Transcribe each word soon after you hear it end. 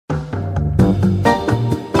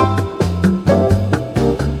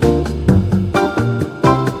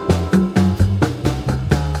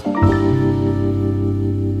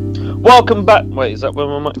Welcome back. Wait, is that where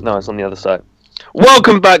my mic? No, it's on the other side.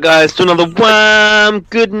 Welcome back, guys, to another Wham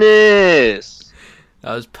goodness.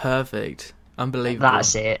 That was perfect. Unbelievable.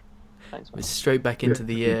 That's it. Thanks, We're straight back into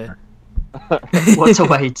the year. What a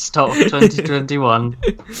way to start 2021.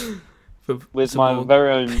 With my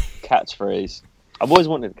very own catchphrase. I've always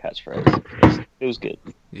wanted a catchphrase. It was good.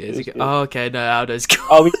 Yeah, is it good? Oh, okay. No, Aldo's gone.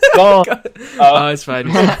 Oh, he's gone. Oh, it's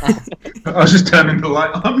fine. I was just turning the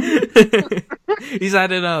light on. He's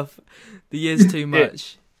had enough. The year's too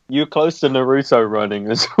much. You're close to Naruto running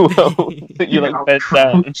as well. You're like bent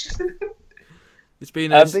down. It's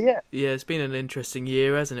been it's been an interesting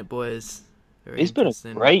year, hasn't it, boys? It's been a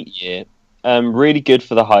great year. Really good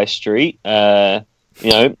for the high street.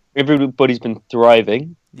 Everybody's been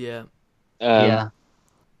thriving. Yeah. Yeah.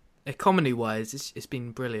 Comedy-wise, it's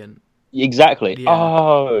been brilliant. Exactly. Yeah.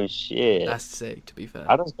 Oh shit. That's sick. To be fair,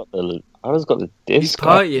 Adam's got the disc. he's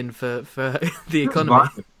partying for the economy.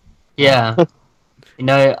 Yeah.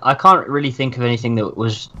 I can't really think of anything that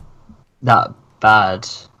was that bad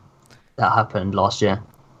that happened last year.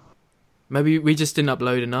 Maybe we just didn't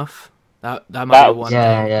upload enough. That might be one.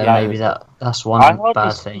 Yeah, maybe that's one I hardly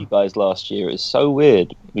bad saw thing. you guys last year. It's so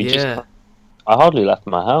weird. Yeah. I hardly left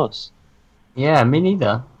my house. Yeah, me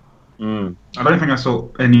neither. Mm. I don't think I saw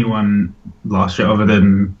anyone last year other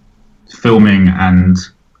than filming and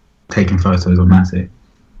taking photos on Matty.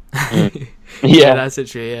 Yeah, that's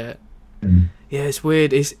literally it. Mm. Yeah, it's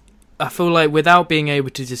weird. I feel like without being able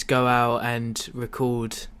to just go out and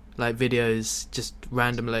record like videos just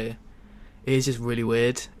randomly, it is just really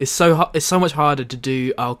weird. It's so much harder to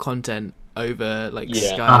do our content over like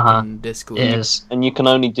Skype and Discord. It is. And you can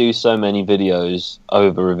only do so many videos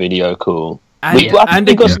over a video call. And we got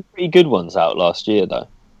some pretty good ones out last year, though.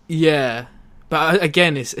 Yeah, but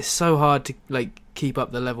again, it's so hard to like keep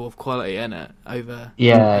up the level of quality in it over.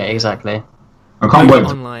 Yeah, exactly. I can't wait to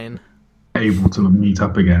online. be able to meet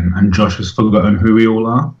up again, and Josh has forgotten who we all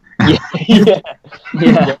are. Yeah.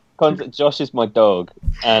 Josh is my dog,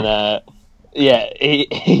 and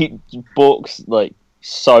he balks like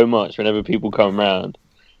so much whenever people come around.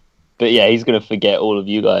 But yeah, he's gonna forget all of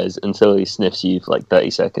you guys until he sniffs you for like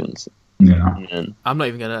 30 seconds. Yeah. And I'm not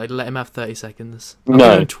even gonna let him have 30 seconds. No. I'm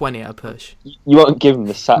going 20 at a push. you won't give him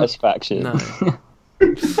the satisfaction. No.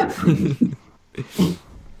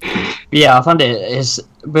 Yeah, I found it's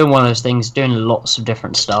been one of those things, doing lots of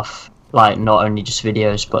different stuff, like not only just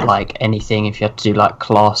videos, but like anything. If you have to do like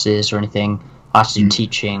classes or anything, I have to do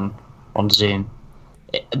teaching on Zoom.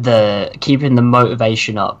 Keeping the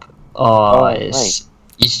motivation up, it's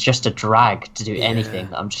just a drag to do anything.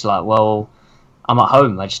 I'm just like, well, I'm at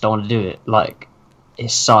home, I just don't want to do it. Like,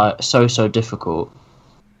 it's so difficult.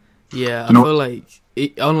 Yeah, I feel like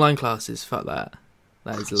online classes, fuck that.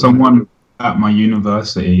 That is Someone at my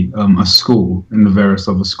university, a school in the various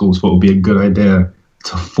other schools, thought it would be a good idea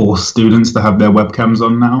to force students to have their webcams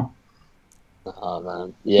on now. Oh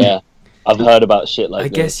man, yeah, I've heard about shit like I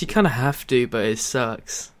this. guess you kind of have to, but it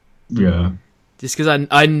sucks. Yeah. Just because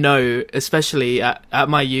I know, especially at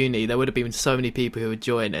my uni, there would have been so many people who would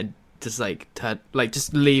join and just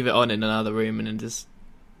just leave it on in another room and then just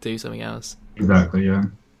do something else. Exactly, yeah.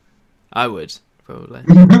 I would, probably.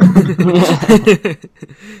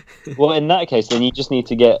 Well, in that case, then you just need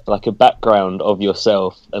to get like a background of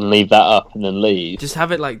yourself and leave that up and then leave. Just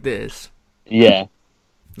have it like this. Yeah.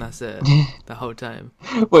 That's it. The whole time.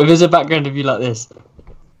 Wait, if there's a background of you like this,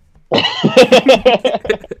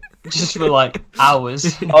 just for like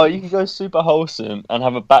hours. Oh, you can go super wholesome and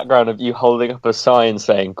have a background of you holding up a sign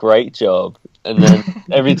saying "Great job," and then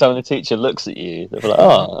every time the teacher looks at you, they're like,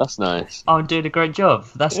 "Oh, that's nice. I'm doing a great job.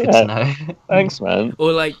 That's good to know." Thanks, man."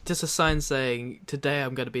 Or like just a sign saying, "Today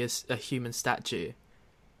I'm going to be a human statue,"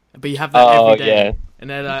 but you have that every day, yeah. and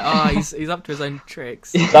they're like, "Oh, he's up to his own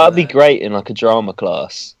tricks." That would be great in like a drama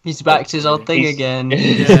class. He's back to his old thing again.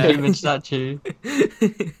 Yeah. Human statue.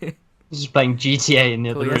 He's just playing GTA in the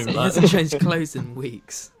other room. He hasn't changed clothes in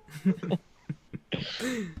weeks.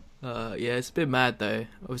 Yeah, it's a bit mad though.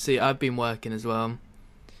 Obviously, I've been working as well.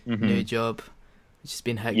 Mm-hmm. New job. It's just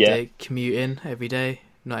been hectic. Commuting every day.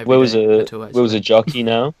 Not every Will's day at all, Will's a jockey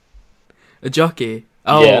now. A jockey?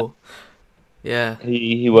 Oh. Yeah.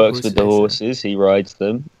 He works with the horses. He rides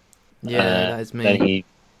them. Yeah, that is me. Then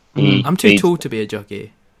he I'm too feeds- tall to be a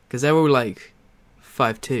jockey. Because they're all like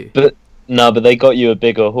 5'2". But they got you a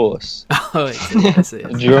bigger horse. Oh, that's it.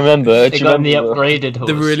 Do you remember? They got the upgraded horse.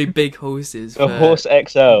 The really big horses. A horse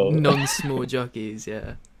XL. Non-small jockeys,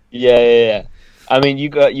 yeah. Yeah. I mean, you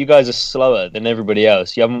guys are slower than everybody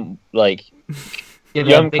else. You haven't like. Yeah,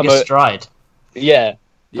 they have bigger stride. Yeah.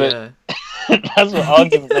 Yeah. That's what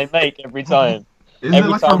argument they make every time. Isn't Every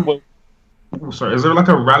it like time. Oh, sorry, is there like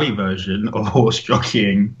a rally version of horse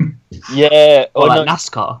jockeying? Yeah, Or or like no,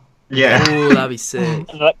 NASCAR. Yeah. Oh, that'd be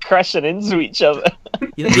sick. like crashing into each other.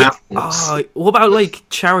 You know, what about like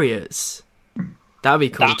chariots? That'd be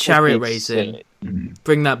cool. That would Chariot be racing. sick.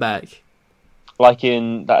 Bring that back. Like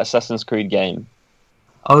in that Assassin's Creed game.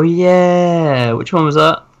 Oh yeah, which one was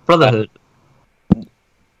that? Brotherhood.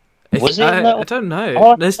 Was it I, in that I one? don't know.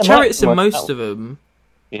 Oh, There's it might chariots be in one. most of them.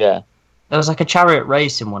 Yeah. There was like a chariot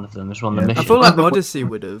race in one of them as one of the Yeah. missions. I feel like Odyssey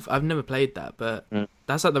would have. I've never played that, but Mm.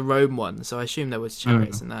 that's like the Rome one, so I assume there was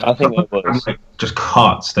chariots in that. I think it was. Like, just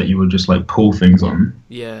carts that you would just like pull things on.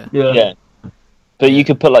 Yeah. Yeah. But you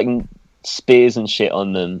could put like spears and shit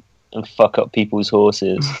on them and fuck up people's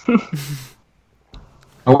horses.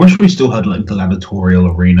 I wish we still had like gladiatorial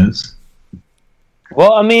arenas.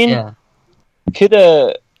 Well, I mean, Yeah. could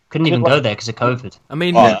Couldn't even go there because of COVID. I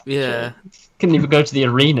mean, Oh, yeah. Couldn't even go to the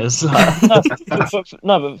arenas. no,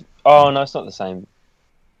 but oh no, it's not the same.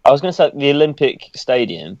 I was going to say the Olympic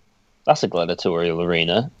Stadium. That's a gladiatorial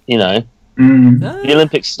arena, you know. Mm. The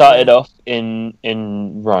Olympics started off in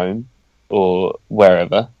Rome or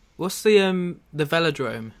wherever. What's the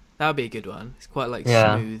velodrome? That'd be a good one. It's quite like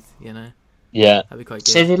Yeah. smooth, you know. Yeah. That'd be quite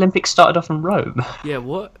Say good. the Olympics started off in Rome. Yeah,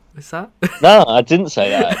 what was that? No, I didn't say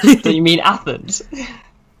that. Do you mean Athens?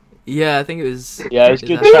 Yeah, I think it was. Yeah, it was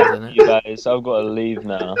good Athens, chatting to you guys. I've got to leave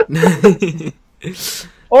now.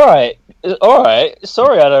 All right.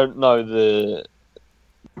 Sorry, I don't know the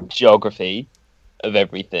geography of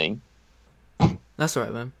everything. That's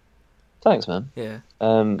alright, man. Thanks, man. Yeah.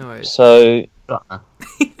 worries. So,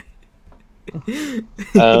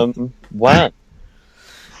 Wham. wow.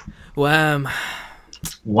 Wham.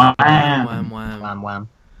 Wham. Wham, wham. Wham wham.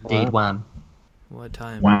 Indeed wham. What a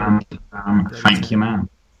time. Wham. Thank you, man.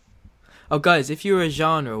 Oh, guys, if you were a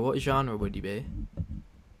genre, what genre would you be?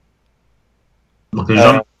 Look at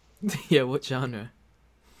Jean. Yeah, what genre?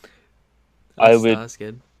 I That's would-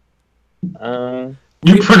 asking.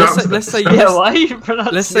 You let's pronounce say, let's say Yeah, why are you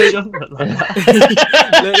pronouncing let's say- genre like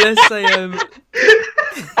that? let's say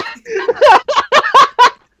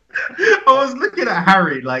I was looking at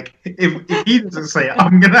Harry like, if he doesn't say it,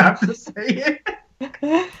 I'm gonna have to say it.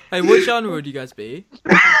 hey, what genre would you guys be?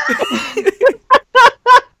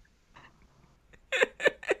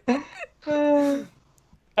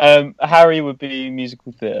 Harry would be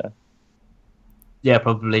musical theatre. Yeah,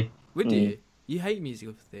 probably. Would you? You hate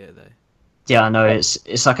musical theatre though. Yeah, I know.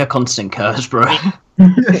 It's like a constant curse, bro.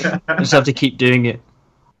 You just have to keep doing it.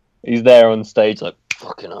 He's there on stage like,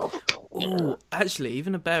 fucking hell. Oh, actually,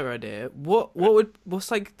 even a better idea.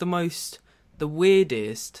 What's like the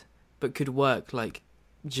weirdest, but could work like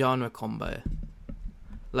genre combo,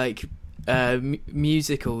 like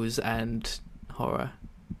musicals and horror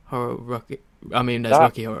Rocky. I mean, there's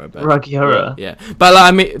Rocky Horror, but Rocky Horror. yeah. But like,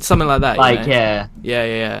 I mean, something like that. Like, you know? yeah.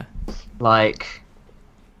 yeah. Like,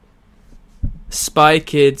 Spy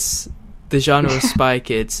Kids, the genre of Spy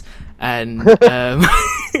Kids, and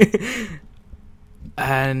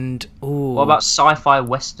and ooh, what about sci-fi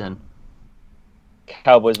western?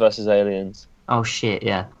 Cowboys versus Aliens. Oh, shit,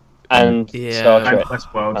 yeah. And Yeah. Star Trek.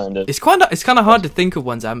 Westworld. Kind of. It's kind of hard to think of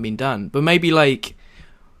ones that haven't been done, but maybe like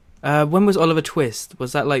when was Oliver Twist?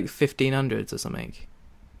 Was that like 1500s or something?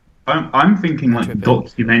 I'm thinking like Tripping.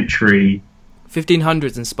 documentary.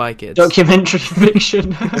 1500s and Spy Kids. Documentary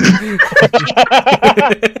fiction.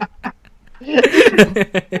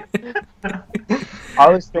 I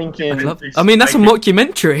was thinking. I mean, that's a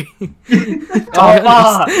mockumentary.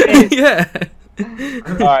 Oh, yeah.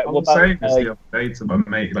 Alright, I what was saying about, this the other day to my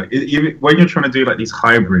mate. Like, when you're trying to do like these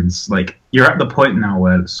hybrids, like you're at the point now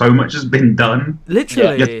where so much has been done.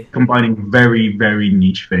 Literally. You're combining very, very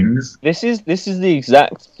niche things. This is the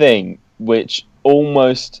exact thing which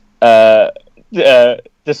almost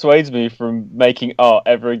dissuades me from making art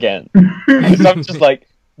ever again. Because I'm just like,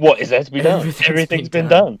 what is there to be done? Everything's been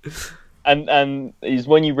done. And is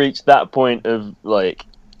when you reach that point of like,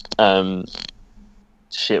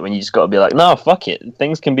 shit, when you just got to be like, no, fuck it.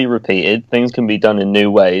 Things can be repeated. Things can be done in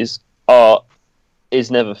new ways. Art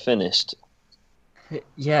is never finished.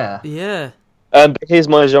 yeah. Yeah. But here's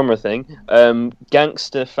my genre thing.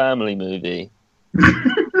 Gangster family movie.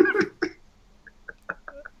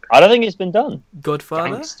 I don't think it's been done. Godfather.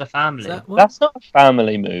 Gangster Family. Is that one? That's not a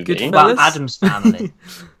family movie. Good What about Fellas? Adam's Family?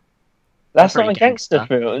 That's Pretty not a gangster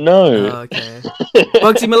gangster. film. No. Oh, okay.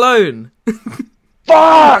 Bugsy Malone.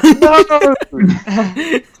 Fuck! No!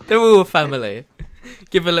 They're all a family.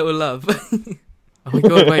 Give a little love. Oh my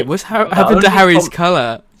god! Wait, what's happened only to Harry's com-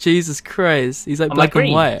 colour? Jesus Christ! He's like Am I black and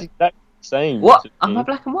green? white. That's same. What? Am I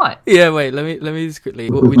black and white? Yeah. Wait. Let me just quickly.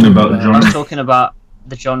 What We're we talking talking about about? I was talking about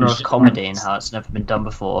the genre of comedy and how it's never been done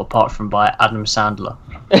before, apart from by Adam Sandler.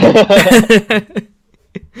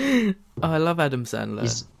 Oh, I love Adam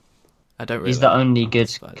Sandler. I don't really. He's the only good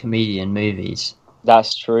comedian in movies.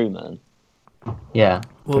 That's true, man. Yeah.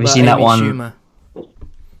 What Have you about seen that Amy one? Schumer?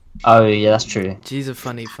 Oh yeah, that's true. She's a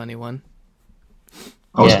funny one.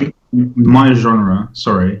 My genre,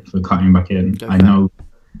 sorry for cutting back in. I know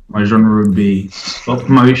my genre would be stop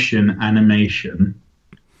motion animation.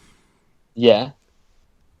 Yeah.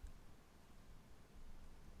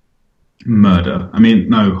 Murder. I mean,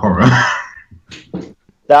 no, horror.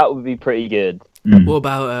 That would be pretty good. What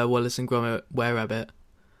about Wallace and Gromit Were-Rabbit?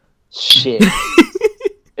 Shit.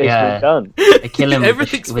 It's been done. They kill him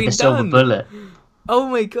Everything's with been a silver done. bullet. Oh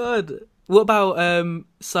my god. What about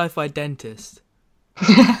Sci-Fi Dentist?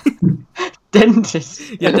 Dentist.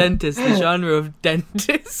 Yeah, dentist. The genre of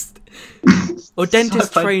dentist. Or dentist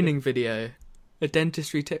Sci-fi training video. A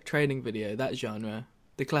dentistry training video. That genre.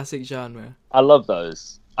 The classic genre. I love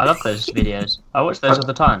those. I love those videos. I watch those all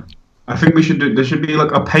the time. I think we should do. There should be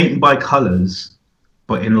like a paint by colors,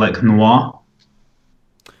 but in like noir.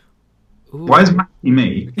 Ooh. Why is Matthew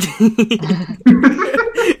me?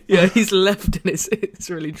 Yeah, he's left and it's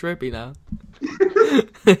really trippy now.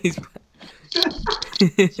 He's...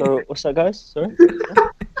 So what's that, guys? Sorry.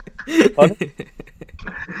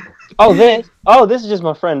 Pardon? This is just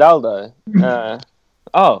my friend Aldo.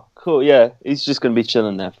 Oh, cool. Yeah, he's just gonna be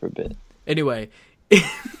chilling there for a bit. Anyway,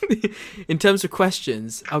 in terms of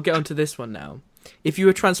questions, I'll get onto this one now. If you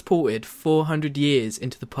were transported 400 years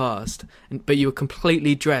into the past, but you were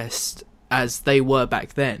completely dressed as they were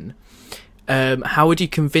back then, how would you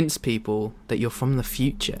convince people that you're from the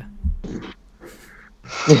future?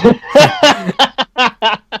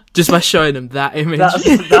 Just by showing them that image.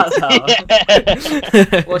 That's how.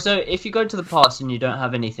 Well, so if you go to the past and you don't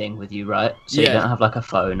have anything with you, right? So you don't have like a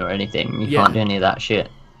phone or anything. You can't do any of that shit.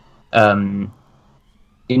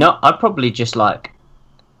 You know, I'd probably just like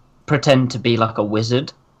pretend to be like a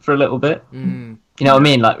wizard for a little bit. You know what I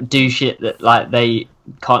mean? Like do shit that like they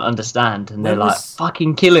can't understand, and they're like,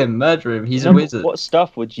 "Fucking kill him, murder him. He's a wizard." What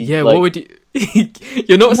stuff would you? Yeah, like... what would you?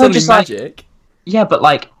 You're not sending magic. Like, yeah, but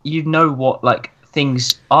like you know what like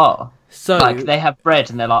things are. So like they have bread,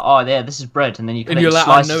 and they're like, "Oh, yeah, this is bread," and then you can you're like,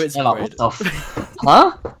 slice "I know it, it's and bread." Like, what the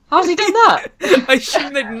huh? How's he done that? I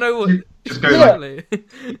assume they'd know what. Just go like,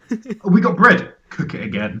 oh, we got bread. Cook it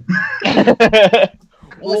again.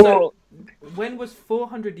 Also, when was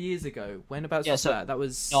 400 years ago? When about that? That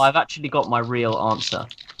was. No, I've actually got my real answer.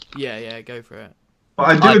 Yeah, go for it. But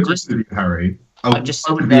I do agree with you, Harry. I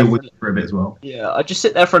would be a wizard for a bit as well. Yeah, I just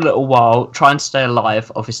sit there for a little while, try and stay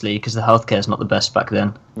alive, obviously, because the healthcare is not the best back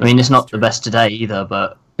then. I mean, it's not the best today either,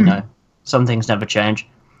 but, you know, some things never change.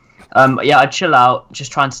 Yeah, I'd chill out,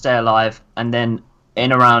 just try and stay alive, and then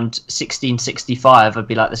in around 1665, I'd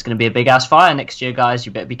be like, there's going to be a big-ass fire next year, guys,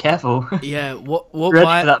 you better be careful. Yeah, what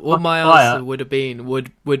my answer would have been,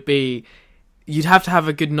 would be, you'd have to have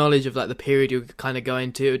a good knowledge of, like, the period you're kind of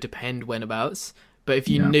going to. It would depend whenabouts. But if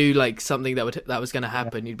you knew like something that was going to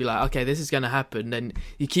happen, you'd be like, okay, this is going to happen. Then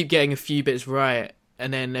you keep getting a few bits right,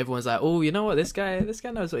 and then everyone's like, oh, you know what, this guy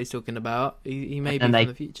knows what he's talking about. He may be from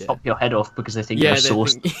the future. Chop your head off because they think you're a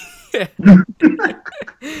sorcerer.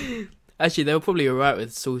 Actually, they were probably alright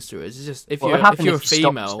with sorcerers. It's just if you're a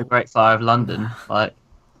female, the Great Fire of London, like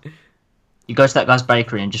you go to that guy's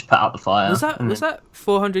bakery and just put out the fire. Was that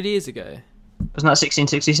 400 years ago? Wasn't that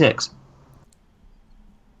 1666?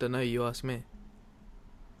 Don't know. You ask me.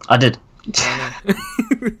 I did.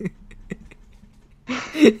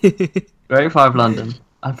 Great Fire of London.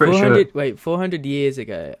 I'm pretty sure. Wait, 400 years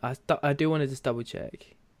ago. I do want to just double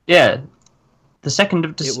check. Yeah, the 2nd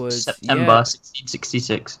of September,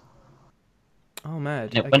 1666. Oh,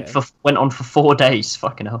 mad. And it went on for 4 days.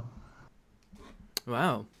 Fucking hell.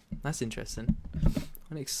 Wow, that's interesting. What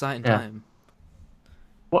an exciting time.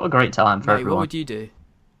 What a great time for everyone. What would you do?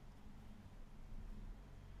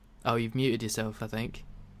 Oh, you've muted yourself, I think.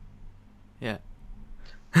 Yeah.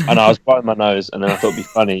 And I was blowing my nose, and then I thought it'd be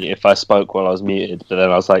funny if I spoke while I was muted, but then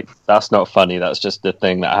I was like, that's not funny, that's just the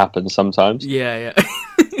thing that happens sometimes. Yeah.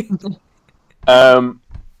 I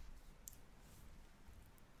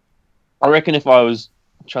reckon if I was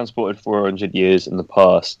transported 400 years in the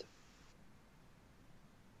past,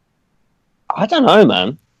 I don't know,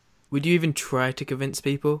 man. Would you even try to convince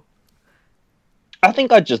people? I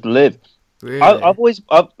think I'd just live. Really?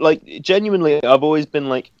 I've genuinely, I've always been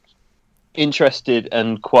like interested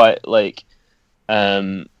and quite like,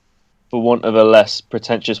 for want of a less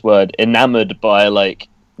pretentious word, enamored by like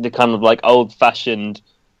the kind of like old-fashioned,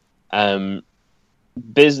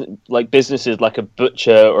 businesses like a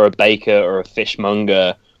butcher or a baker or a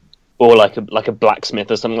fishmonger or like a blacksmith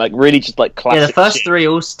or something, like really just like classic. Yeah, the first shit. 3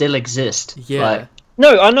 all still exist. Yeah. Like,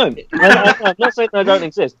 No, I know. I'm not saying they don't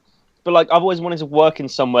exist, but like I've always wanted to work in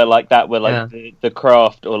somewhere like that, where like the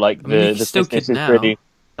craft or like I mean, you the still business could is now. really.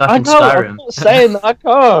 like I in know. I'm Skyrim. not saying that I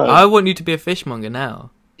can't. I want you to be a fishmonger now.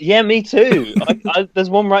 Yeah, me too. There's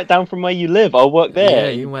one right down from where you live. I'll work there. Yeah,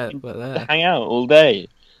 you can work there. Hang out all day.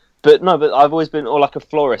 But no, but I've always been, or like a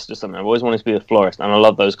florist or something. I've always wanted to be a florist, and I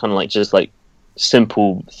love those kind of like just like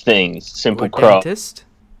simple things, simple Or a crafts. dentist.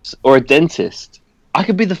 Or a dentist. I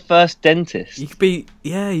could be the first dentist. You could be,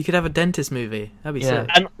 you could have a dentist movie. That'd be Yeah. sick.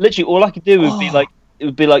 And literally, all I could do would be like, it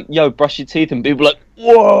would be like, yo, brush your teeth, and people like,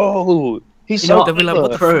 whoa, he's You so know what? They'll be like,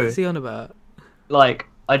 what the True. fuck is he on about? Like,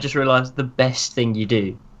 I just realised the best thing you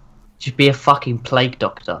do. Just be a fucking plague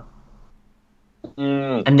doctor.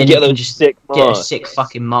 And then you get can those just sick get a masks. sick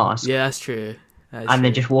fucking mask. Yeah, that's true. That is And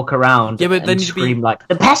then true. just walk around Yeah, but and then you'd be- scream like,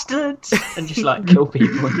 the pestilence! And just like kill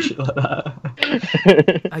people and shit like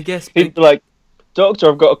that. I guess He'd be like, doctor,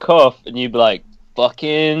 I've got a cough, and you'd be like,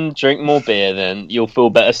 fucking drink more beer, then you'll feel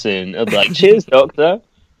better soon. I'd be like, cheers, doctor.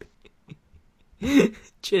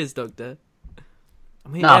 cheers, doctor. I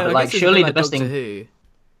mean, Nah, yeah, but, I like, guess it's a surely bit the like best Doctor thing- Who,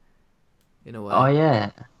 in a way. Oh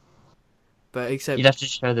yeah. But except, You'd have to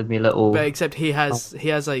show them your little... but except he has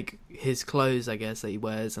like his clothes, I guess, that he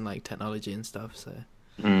wears and like technology and stuff. So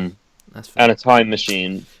Mm. that's fair. And a time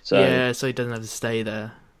machine. So Yeah, so he doesn't have to stay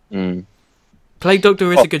there. mm. Plague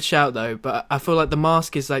Doctor is Oh. a good shout though, but I feel like the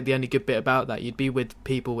mask is like the only good bit about that. You'd be with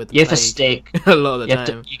people with the You have a plague stick. a lot of the You, have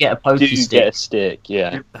time. to, you get a Do pokey you stick. get a stick?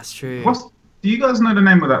 Yeah. That's true. Do you guys know the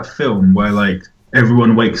name of that film where like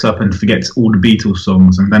everyone wakes up and forgets all the Beatles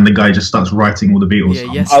songs, and then the guy just starts writing all the Beatles Yeah,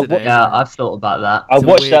 songs? yesterday. Yeah, I've thought about that. I It's a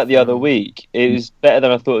watched weird that the other film. week. It was better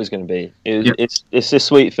than I thought it was going to be. Yep. It's a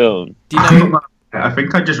sweet film. Do you I'm know? not gonna lie, I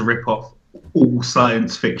think I just rip off all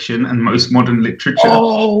science fiction and most modern literature.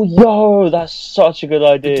 Oh, yo, that's such a good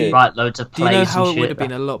idea. Write loads of Do you plays know how and it shit. would have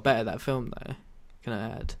been a lot better, that film though? Can I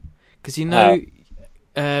add? Because you know,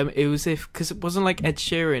 it was because it wasn't like Ed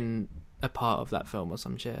Sheeran a part of that film or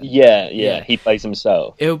some shit. Yeah, Yeah. he plays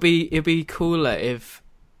himself. It'd be cooler if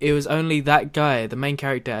it was only that guy, the main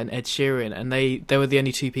character, and Ed Sheeran, and they were the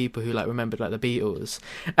only two people who like remembered like the Beatles,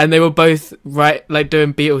 and they were both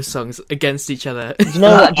doing Beatles songs against each other. Do you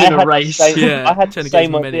know what? Doing a I had race. the same, Yeah, I had trying the to get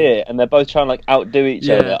same as many. idea, and they're both trying to like outdo each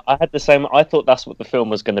Yeah. other. I had the same. I thought that's what the film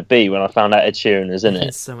was going to be when I found out Ed Sheeran was in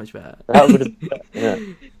It's it. so much better. That would have. Yeah.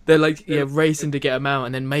 They're like racing to get them out,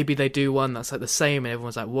 and then maybe they do one that's like the same, and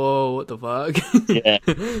everyone's like, "Whoa, what the fuck?" Yeah.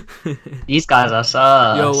 These guys are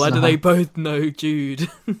sus. Yo, why do they both know Jude?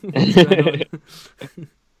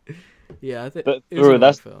 Yeah, I think But, it was bro, a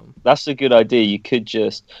that's- good film. That's a good idea. You could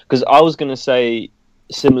just because I was gonna say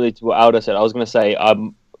similarly to what Aldo said. I was gonna say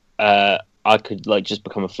I could like just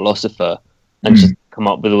become a philosopher and just come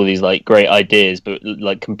up with all these like great ideas, but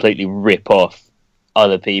like completely rip off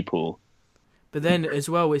other people. But then as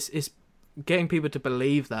well, it's getting people to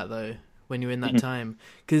believe that though when you're in that time,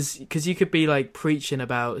 because you could be like preaching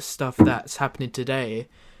about stuff that's happening today,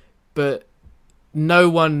 but no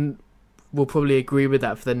one will probably agree with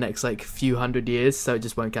that for the next like few hundred years, so it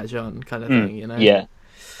just won't catch on, kind of thing, you know? Yeah,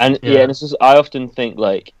 and Yeah. and it's just I often think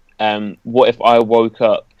like, what if I woke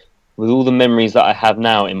up with all the memories that I have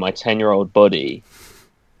now in my 10-year-old body,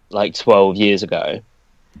 like 12 years ago?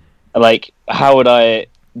 Like,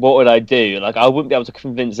 what would I do? Like, I wouldn't be able to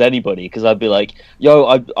convince anybody because I'd be like, yo,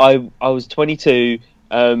 I was 22.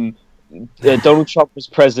 Donald Trump was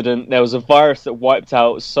president. There was a virus that wiped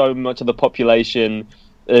out so much of the population.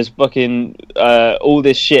 There's fucking all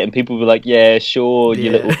this shit, and people were like, yeah, sure,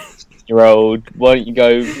 you Yeah. little year old. Why don't you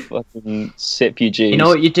go fucking sip your juice? You know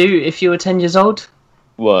what you do if you were 10 years old?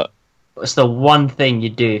 What? What's the one thing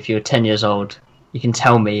you'd do if you were 10 years old? You can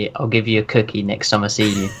tell me, I'll give you a cookie next time I see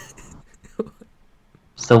you.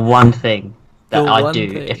 It's the one thing that The I'd one do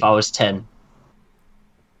thing. if I was 10.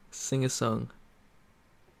 Sing a song.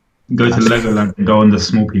 Go to Legoland and go on the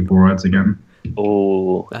small people rides again.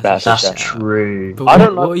 Oh, That's that's, That's a shame. true. But I what,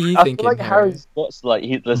 don't know. what are you I thinking? feel like Harry? Harry's what's like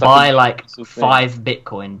there's Buy a like universal thing. 5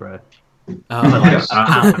 Bitcoin, bro. For Oh, like a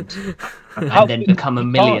pound. How And then could- become a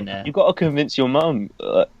you can't. millionaire. You got to convince your mum.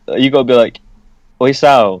 You got to be like, "Oi,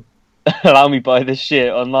 Sal, allow me buy this shit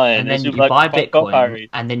online." And then she'll you be like, buy "Fuck off, Bitcoin, Harry."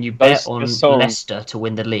 and then you Post bet your on song. Leicester to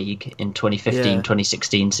win the league in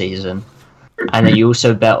 2015-2016 Yeah. season. And then you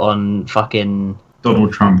also bet on fucking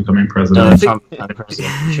Donald Trump becoming president. Donald think- Trump becoming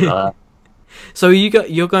president. Shit like that. so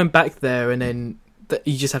you're going back there, and then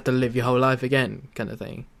you just have to live your whole life again, kind of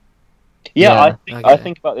thing. Yeah, Yeah. I Okay.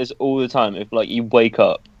 think about this all the time. If like you wake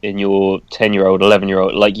up in your 10-year-old,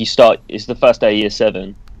 11-year-old, like you start, it's the first day of year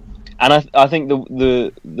 7, and I think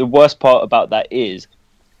the worst part about that is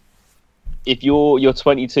if you're your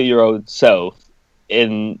 22-year-old self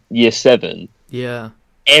in year 7, Yeah.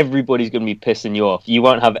 everybody's going to be pissing you off. You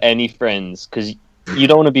won't have any friends because you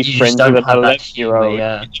don't want to be You friends just don't with an have that 11-year-old.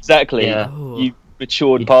 yeah. Exactly. Yeah. Oh. You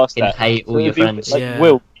matured You'd past fucking that. hate all So your it'd be friends. Like, Yeah.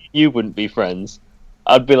 Will, you wouldn't be friends.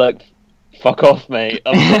 I'd be like, fuck off, mate.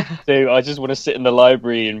 I just want to sit in the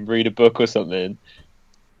library and read a book or something.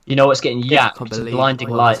 You know what's getting can't yapped? believe Blinding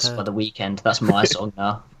what Lights was by The Weeknd. That's my song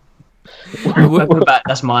now. What, Go back,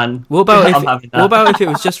 that's mine. what about I'm having if that. what about if it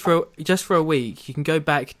was just for a week? You can go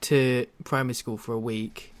back to primary school for a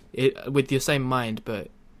week with your same mind, but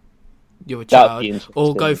you're a That'd child, be interesting.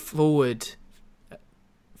 or go forward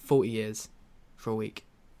 40 years for a week.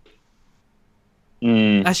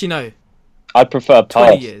 Actually, no, I'd prefer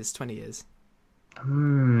 20 past. years. 20 years.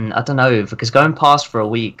 I don't know, because going past for a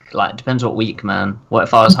week, like, depends what week, man. What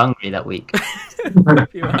if I was hungry that week?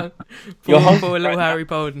 You're You're for hungry a little right Harry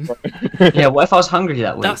Bolden. Yeah, what if I was hungry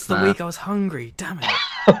that week, That's the man? week I was hungry. Damn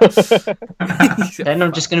it. Then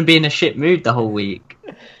I'm just going to be in a shit mood the whole week.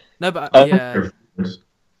 No, but Uh, yeah,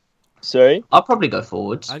 Sorry? I'll probably go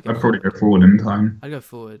forwards. I'd I'd probably go forward in time. I'd go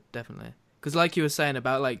forward, definitely. Because like you were saying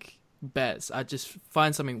about like bets, I'd just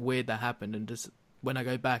find something weird that happened and just when I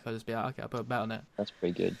go back, I'll just be like, okay, I'll put a bet on it. That's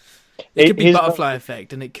pretty good. It could be Here's butterfly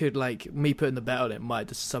effect, and it could like me putting the bet on it might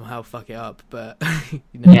just somehow fuck it up. But you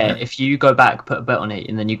never Yeah, know. if you go back, put a bet on it,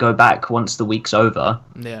 and then you go back once the week's over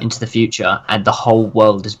Yeah. into the future, and the whole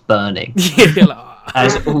world is burning. Yeah, you're like, "Ah." That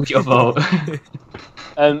is all your fault.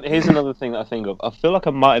 Here's another thing that I think of. I feel like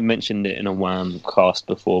I might have mentioned it in a Wham cast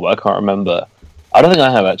before, but I can't remember. I don't think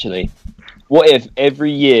I have, actually. What if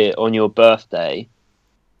every year on your birthday,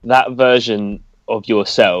 that version of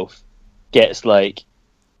yourself gets, like,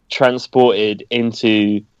 transported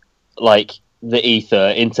into, like, the ether,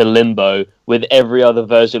 into limbo, with every other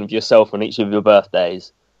version of yourself on each of your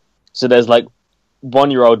birthdays? So there's, like,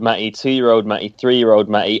 1-year-old Matty, 2-year-old Matty, 3-year-old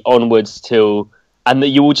Matty, onwards till... And that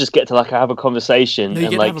you all just get to, like, have a conversation No, you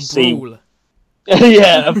and, get like, to have a see... brawl.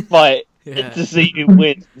 yeah, a fight Yeah. to see who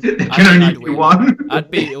wins. It I can think only I'd be win. one.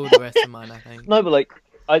 I'd beat all the rest of mine, I think. No, but like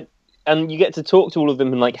and you get to talk to all of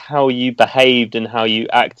them and like how you behaved and how you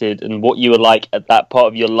acted and what you were like at that part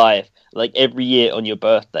of your life, like every year on your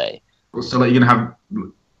birthday. So like you're gonna have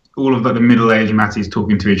all of like the middle-aged Matties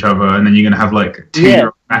talking to each other, and then you're gonna have like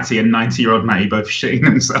 2-year-old Matty and 90-year-old Matty both shitting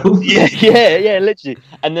themselves. Yeah, literally.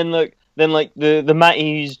 And then the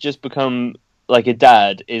Matty who's just become like a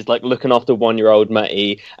dad is like looking after 1-year-old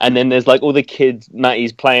Matty, and then there's like all the kids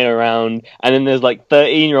Matty's playing around, and then there's like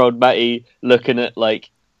 13-year-old Matty looking at like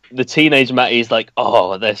the teenage Matty's like,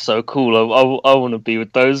 oh, they're so cool. I want to be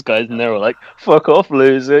with those guys, and they're all like, fuck off,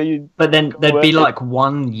 loser. You. But then there'd be like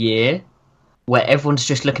 1 year where everyone's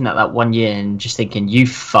just looking at that 1 year and just thinking, you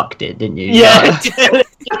fucked it, didn't you? Yeah.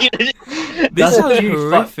 This sounds you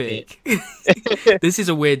horrific. This is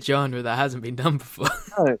a weird genre that hasn't been done before.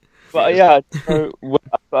 But yeah, so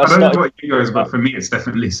I don't know about you guys, but for me it's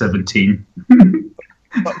definitely 17.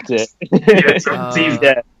 fucked it. Yeah, 17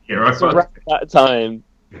 Yeah. year. I So around that time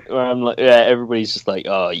where I'm like, yeah, everybody's just like,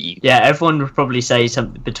 oh, you. Yeah, everyone would probably say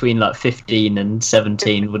something between like 15 and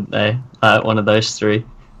 17, wouldn't they? One of those three.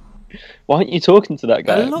 Why aren't you talking to that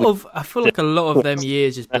guy? I feel like a lot of them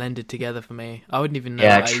years just blended together for me. I wouldn't even know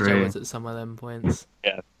Yeah, what age I true. was at some of them points.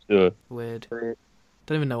 Sure. Weird.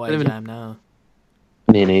 Don't even know what age I am now.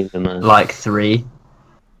 Me neither, man. Like 3.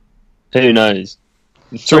 Who knows?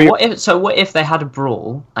 So what if they had a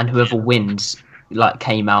brawl and whoever wins like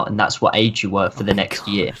came out and that's what age you were for the next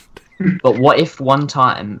year? But what if one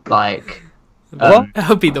time like What? That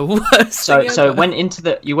would be the worst. so thing so ever. you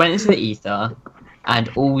went into the ether and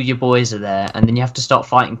all your boys are there and then you have to start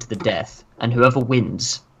fighting to the death and whoever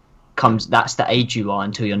wins that's the age you are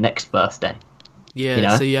until your next birthday. Yeah, you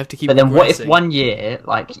know? so you have to keep. But then what if progressing. 1 year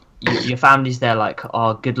like your family's there like,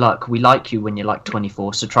 oh, good luck, we like you when you're like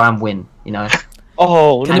 24, so try and win, you know?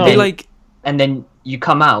 Oh, Can no. it be like? And then you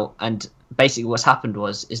come out and basically what's happened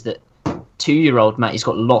is that 2-year-old Matty's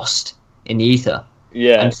got lost in the ether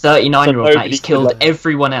Yeah. and 39-year-old So Matty's nobody killed could, like-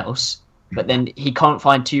 everyone else, but then he can't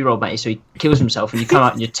find 2-year-old Matty, so he kills himself and you come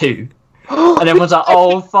out and you're 2. And everyone's like,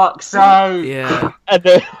 oh, fuck, so... Yeah. And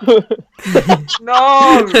then,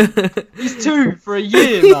 No! He's 2 for a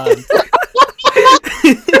year, man.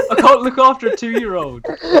 I can't look after a 2-year-old.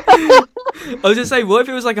 I was just saying, what if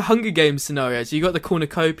it was like a Hunger Games scenario? So you got the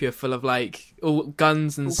cornucopia full of like all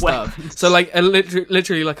guns and stuff. Weapons. So like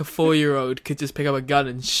literally like a 4-year-old could just pick up a gun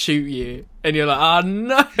and shoot you, and you're like, oh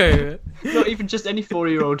no! Not even just any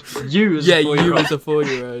 4-year-old. You as Yeah, a you 4-year-old. as a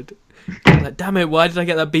 4-year-old. Like, damn it! Why did I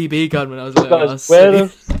get that BB gun when I was little? guys, where the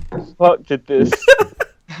fuck did this?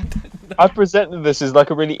 I presented this as like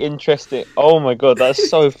a really interesting. Oh my god, that's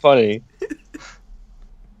so funny.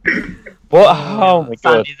 What? Oh my god.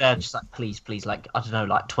 Family there, just like, please, like, I don't know,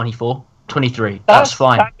 like 24, 23. That's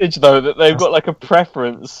fine. Savage though that they've got like a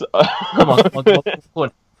preference. Come on, come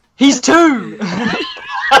on. He's 2!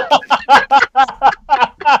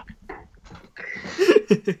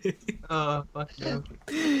 Oh, fuck no.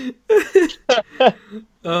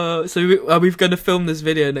 So are we going to film this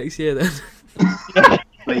video next year then?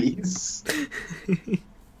 Please.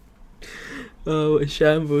 Oh, what a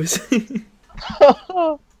shambles.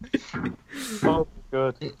 Oh my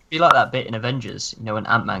god. It'd be like that bit in Avengers, you know, when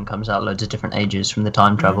Ant-Man comes out, loads of different ages from the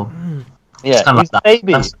time travel. Yeah, kinda he's like that.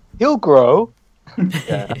 baby. That's- He'll grow.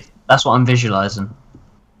 Yeah. That's what I'm visualizing.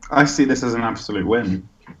 I see this as an absolute win.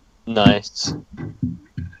 Nice.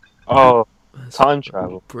 Oh, That's time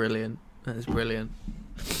travel. brilliant. That is brilliant.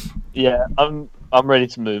 Yeah, I'm ready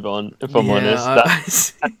to move on. If I'm honest,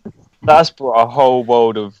 I- that's brought a whole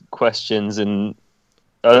world of questions, and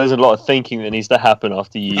there's a lot of thinking that needs to happen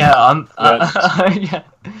after you. Yeah, I'm. Yeah. Yeah.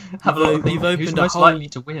 Have a lot of You've thinking. Who's opened a most whole- likely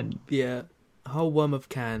to win? yeah, a whole worm of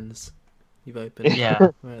cans you've opened. Yeah,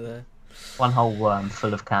 Right there. one whole worm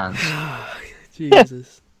full of cans.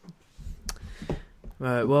 Jesus.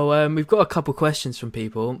 Right, well, we've got a couple questions from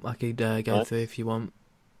people I could go Nice. through if you want.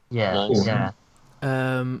 Yeah, Nice. yeah.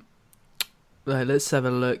 Right, let's have a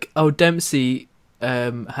look. Oh, Dempsey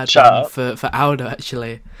had Shut one up. for Aldo,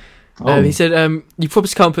 actually. Oh. He said, you probably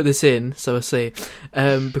can't put this in, so we'll see,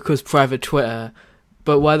 because private Twitter,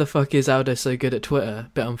 but why the fuck is Aldo so good at Twitter?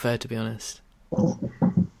 Bit unfair, to be honest.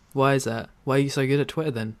 Why is that? Why are you so good at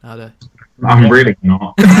Twitter then, Aldo? I'm really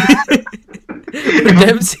not.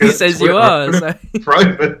 Dempsey says you are, so...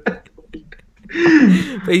 Private. but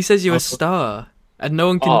he says you're a star, and no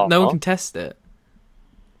one can test it.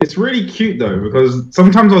 It's really cute though, because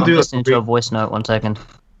sometimes I'll I'm do listening to a voice note. 1 second.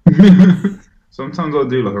 sometimes I'll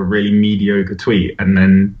do like a really mediocre tweet, and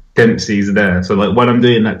then Dempsey's there. So like when I'm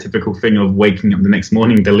doing that typical thing of waking up the next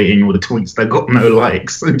morning, deleting all the tweets that got no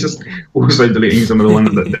likes, and just also deleting some of the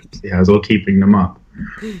ones that Dempsey has, or keeping them up.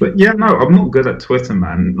 But yeah, no, I'm not good at Twitter,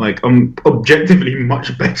 man. Like I'm objectively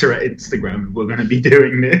much better at Instagram if we're going to be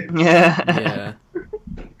doing this. Yeah.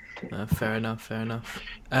 Yeah. Fair enough.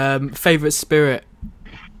 Favorite spirit?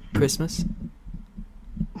 Christmas.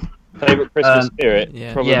 Favorite Christmas spirit?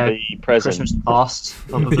 yeah. Probably present. Christmas past,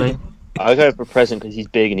 probably. I go for present because he's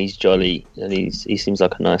big and he's jolly and he seems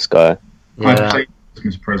like a nice guy. I'd Yeah. say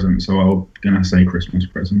Christmas present, so I'm going to say Christmas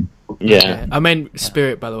present. Yeah. I meant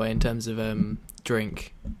spirit, by the way, in terms of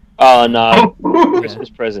drink. Oh no, Oh. Christmas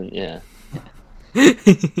present. Yeah.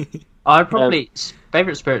 I'd probably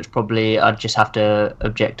favorite spirit's probably. I'd just have to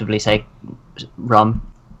objectively say rum.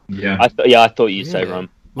 Yeah. I thought you'd say Really? rum.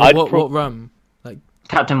 What, what rum?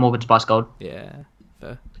 Captain Morgan Spice Gold. Yeah.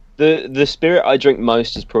 The spirit I drink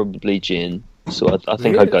most is probably gin. So I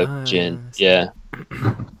think I'd go Really? for gin. Nice. Yeah.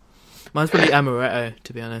 Mine's probably amaretto,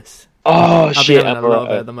 to be honest. Oh I've shit, been having a lot of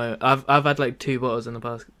it amaretto. at the moment. I've had like 2 bottles in the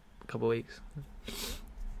past couple of weeks.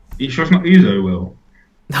 You sure it's not Uzo, Will?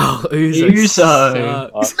 No, Ouzo. Ouzo.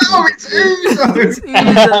 sucks. No, it's Uzo! It's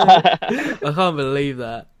Ouzo. I can't believe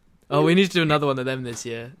that. Oh, we need to do another one of them this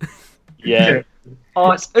year. Yeah.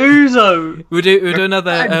 Oh, it's Ouzo. We'll do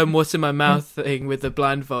another what's in my mouth thing with the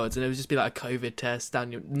blindfolds, and it would just be like a COVID test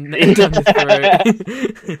down your throat.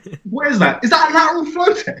 What is that? Is that a lateral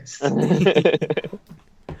flow test?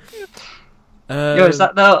 Yo, is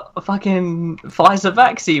that the fucking Pfizer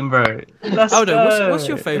vaccine, bro? Let's Aldo, go. what's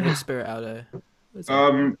your favourite spirit, Aldo? What's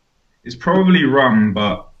it? It's probably rum,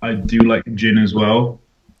 but I do like gin as well.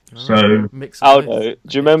 So Mix of both. Aldo, do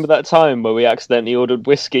you remember that time where we accidentally ordered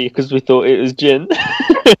whiskey because we thought it was gin?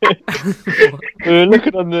 We were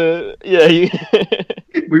looking on the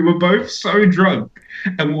we were both so drunk,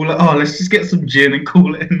 and we were like, "Oh, let's just get some gin and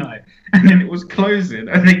call it a night." And then it was closing,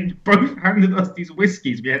 and they both handed us these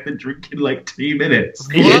whiskies. We had to drink in like 2 minutes.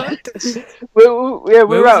 What? we Where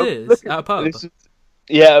were was out. this? At a pub? This was-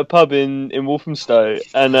 yeah, a pub in Walthamstow,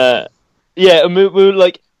 and and we were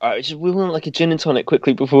like, all right, we want like a gin and tonic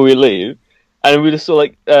quickly before we leave, and we just saw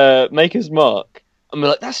like Maker's Mark, and we're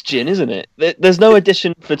like, that's gin, isn't it? There's no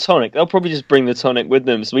addition for tonic. They'll probably just bring the tonic with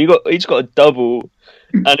them. So each got a double,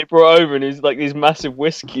 and it brought over, and it was like these massive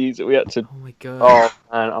whiskies that we had to. Oh my god. Oh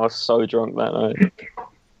man, I was so drunk that night.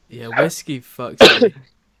 Yeah, whiskey fucks me.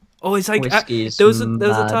 Oh, it's like Whiskey is there was a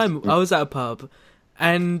mad. time I was at a pub,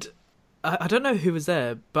 and I don't know who was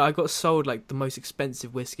there, but I got sold like the most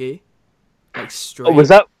expensive whiskey, like straight. Oh,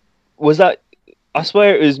 was that? I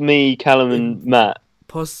swear it was me, Callum, and Matt.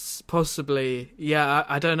 Possibly, yeah.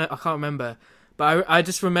 I don't know. I can't remember, but I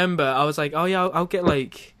just remember I was like, oh yeah, I'll get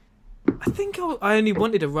like. I think I only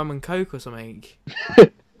wanted a rum and coke or something.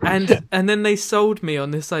 and then they sold me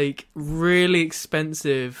on this like really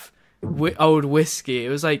expensive old whiskey. It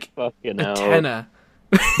was like Fucking a hell. tenner.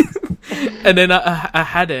 And then I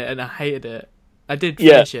had it and I hated it. I did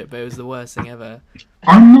finish it, but it was the worst thing ever.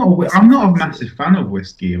 I'm not a massive fan of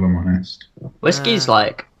whiskey, if I'm honest. Whiskey's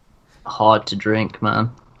like hard to drink,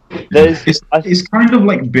 man. It's kind of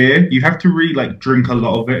like beer. You have to really like drink a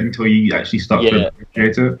lot of it until you actually start to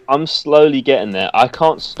appreciate it. I'm slowly getting there. I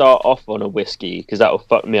can't start off on a whiskey because that will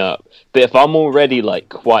fuck me up. But if I'm already like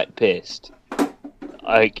quite pissed,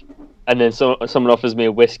 like, and then someone offers me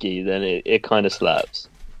a whiskey, then it kind of slaps.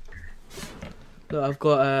 Look, I've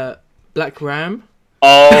got a Black Ram.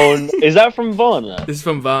 Oh, is that from Varna? This is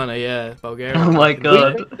from Varna, yeah, Bulgaria. Oh my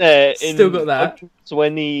god. We went there in Still got that.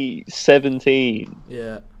 2017.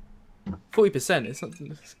 Yeah, 40%.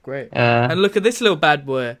 It's great. Yeah. And look at this little bad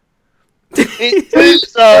boy. It's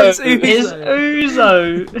It's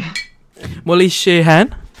Uzo. Molly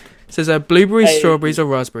Sheehan says, blueberries, strawberries, or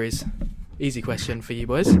raspberries? Easy question for you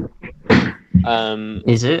boys.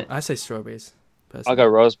 Is it? I say strawberries. I Personally. go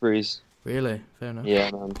raspberries. Really? Fair enough.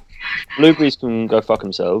 Yeah, man. Blueberries can go fuck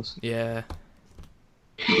themselves. Yeah.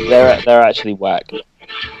 They're actually whack.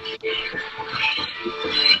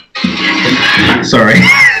 Sorry.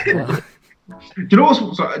 Do you know what's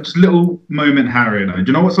just a little moment, Harry? Do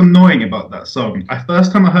you know what's annoying about that song?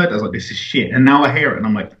 First time I heard it, I was like, "This is shit," and now I hear it, and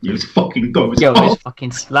I'm like, "Yo, let's fucking go!" Yo, this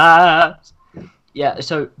fucking slaps. Yeah.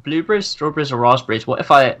 So blueberries, strawberries, or raspberries? What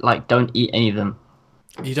if I like don't eat any of them?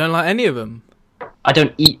 You don't like any of them? I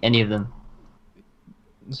don't eat any of them.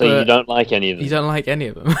 So you don't like any of them? You don't like any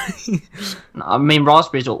of them? I mean,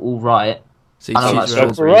 raspberries are all right. So you I don't choose like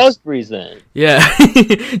Go for raspberries. raspberries then. Yeah.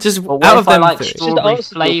 Just But what out if of I them like three. strawberry Just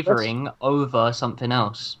answer the flavouring over something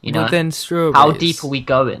else? You know. But then strawberries. How deep are we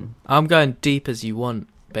going? I'm going deep as you want,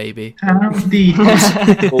 baby. How deep?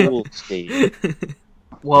 Cool, Steve.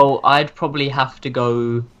 Well, I'd probably have to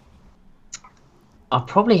go.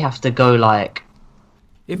 Like.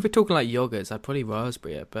 If we're talking like yogurts, I'd probably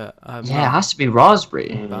raspberry it, but Yeah, it has to be raspberry.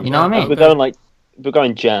 Mm. You know what I If mean? we're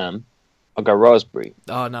going jam, I'll go raspberry.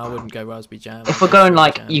 Oh no, I wouldn't go raspberry jam. If I'd we're go going strawberry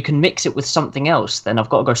like jam. you can mix it with something else, then I've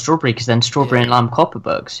got to go strawberry because then strawberry and lime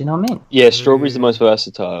Copperbergs. You know what I mean? Yeah, strawberry's the most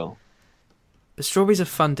versatile. But strawberries are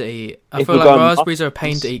fun to eat. I If feel we're like going raspberries are a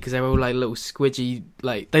pain muffins- to eat because they're all like little squidgy,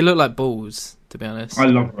 like they look like balls. To be honest. I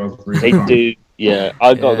love raspberries. They do. Yeah,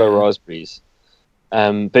 I gotta go Yeah. raspberries.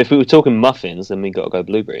 But if we were talking muffins, then we gotta go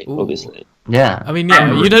blueberry, Ooh. obviously. Yeah. I mean,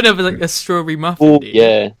 yeah, you don't have like a strawberry muffin. Oh do you?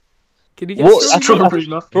 yeah. Can you get What? a Strawberry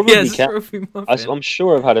muffin. Probably Yeah, can. strawberry muffin. I'm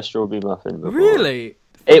sure I've had a strawberry muffin before. Really?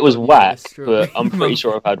 It was Fuck, whack, strawberry but I'm pretty muffin.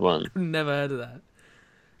 sure I've had one. I've never heard of that.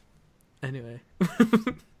 Anyway.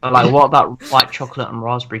 But, like, what about white chocolate and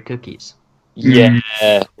raspberry cookies? Yeah,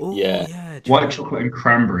 Ooh, yeah, yeah. White true. chocolate and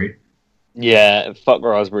cranberry. yeah. Fuck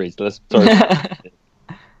raspberries. Let's throw.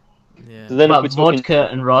 Yeah. So then, if But we're talking, vodka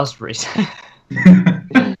and raspberries.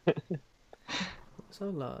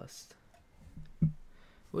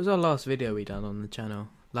 What was our last video we done on the channel?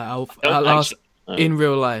 Like our Don't last actually know. in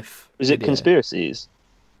real life. Is it video. conspiracies?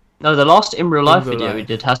 No, the last in real life real video we life.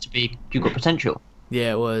 did has to be You Got Potential.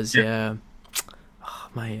 Yeah, it was. Yeah. Oh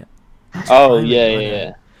mate. Oh Finally, yeah, wasn't yeah, it?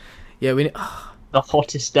 yeah. Yeah, we. The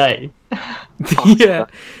hottest day. Yeah,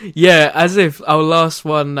 yeah. As if our last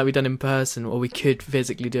one that we done in person, or we could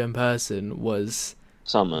physically do in person, was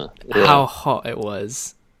Summer. Yeah. how hot it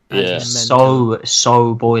was. And Yeah. mental.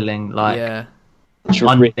 So boiling, like yeah,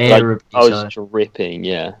 unbearably I was so. dripping.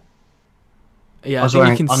 Yeah, yeah. I I was think you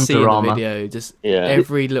wearing can see in Under the Armour. video just yeah,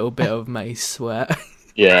 every little bit of my sweat.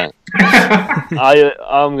 yeah.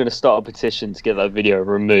 I'm gonna start a petition to get that video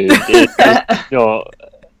removed. It's not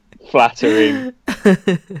flattering.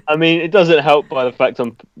 I mean, it doesn't help by the fact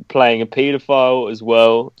I'm playing a paedophile as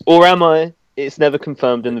well. Or am I? It's never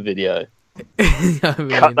confirmed in the video. I mean,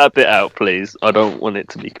 Cut that bit out, please. I don't want it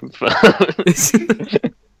to be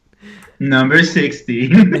confirmed. Number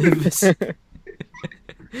 16.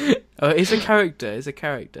 Oh, it's a character. It's a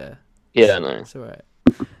character. Yeah, no. It's alright.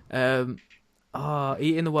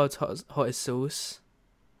 Eating the world's hottest sauce.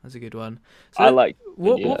 That's a good one. So I like.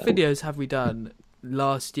 what yeah. videos have we done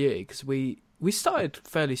last year? Because we started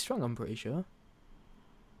fairly strong. I'm pretty sure.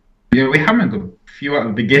 Yeah, we haven't got a few at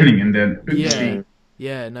the beginning and then. Yeah.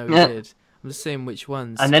 Yeah. No, we Yeah. did. I'm just saying which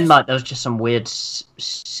ones. And then like there was just some weird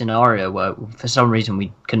scenario where for some reason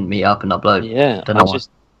we couldn't meet up and upload. Yeah, Don't know I why. just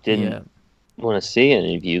didn't Yeah. want to see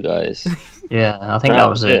any of you guys. Yeah, I think that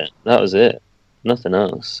was it. That was it. Nothing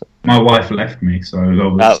else. My wife left me, so that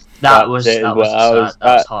was. That was it as well. hard.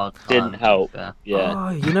 That time, didn't to be help. fair. Yeah. Oh,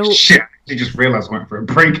 you know, Shit. actually just realised I went for a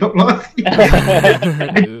breakup last year.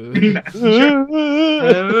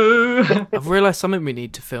 I've realised something we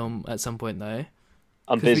need to film at some point though.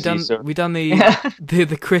 I'm busy. We done the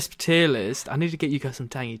the crisp tier list. I need to get you guys some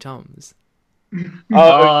Tangy Toms.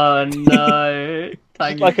 Oh no! It's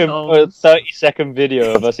like a 30-second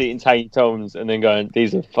video of us eating Tangy Toms and then going,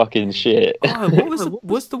 "These are fucking shit." Oh,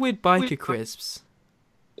 what's the weird biker crisps?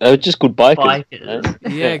 They're just called bikers.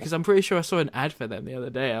 Yeah, because I'm pretty sure I saw an ad for them the other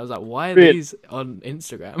day. I was like, why are these on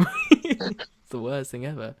Instagram? It's the worst thing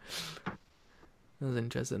ever. That was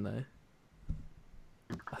interesting though.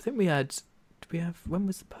 I think we had. Did we have? When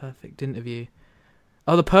was the perfect interview?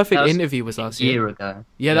 Oh, the perfect interview was last year. A year ago.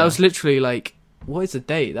 Yeah, that was literally like. What is the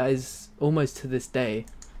date? That is almost to this day.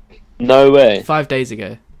 No way. 5 days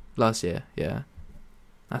ago, last year. Yeah,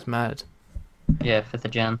 that's mad. Yeah, 5th of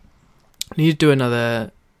Jan. Need to do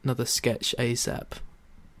another sketch ASAP.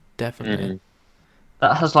 Definitely. Mm.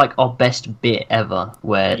 That has like our best bit ever,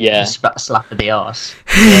 where the slap of the arse.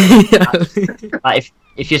 Like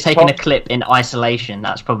if you're taking a clip in isolation,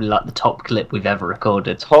 that's probably like the top clip we've ever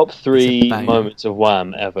recorded. Top 3 moments of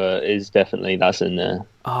Wham ever is definitely that's in there.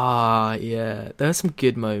 Ah, yeah. There are some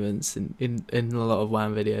good moments in a lot of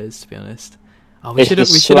Wham videos, to be honest. Oh, we should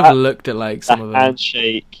have looked at like some of them.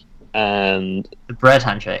 Handshake and the bread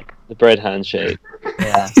handshake. The bread handshake.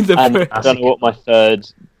 Yeah. I don't know what my third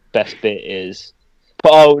best bit is.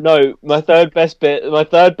 But oh no, my third best bit is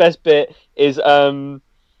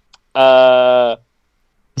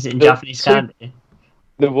Is it in Japanese candy?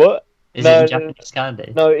 The what? Is it in Japanese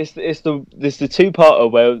candy? No, it's the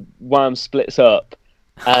two-parter where Wham splits up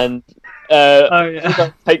and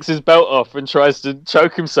takes his belt off and tries to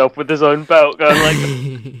choke himself with his own belt, going like,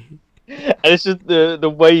 and it's just the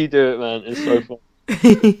way you do it, man. It's so fun.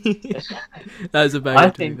 That was a bad. I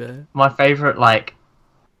think my favourite, like,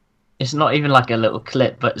 it's not even like a little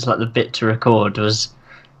clip, but it's like the bit to record was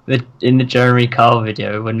in the Jeremy Kyle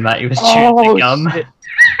video when Matty was chewing the gum. Shit.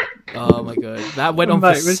 Oh my god, that went on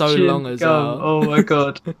for so long as well. Oh my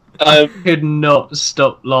god, I could not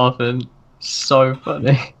stop laughing. So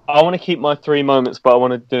funny. I want to keep my 3 moments, but I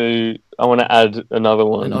want to add another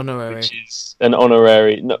one, an honorary, which is an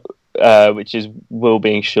honorary. No, which is Will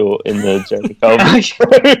being short in the Jeremy Kyle video.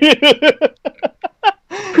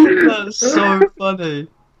 That's so funny.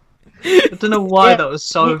 I don't know why that was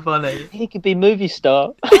so funny. He could be movie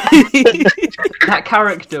star. That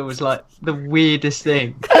character was like the weirdest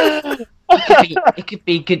thing. It could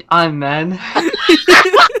be good Iron Man.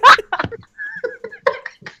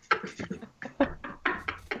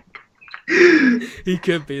 He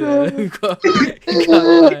could be there. He could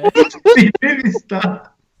be movie star.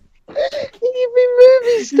 The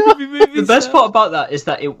best part about that is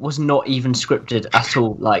that it was not even scripted at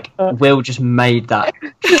all. Like, Will just made that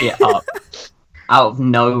shit up out of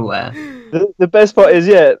nowhere. The best part is,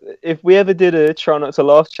 if we ever did a Try Not to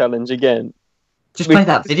Laugh challenge again, just play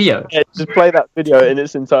that video. Yeah, just play that video in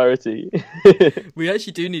its entirety. We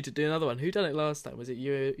actually do need to do another one. Who done it last time? Was it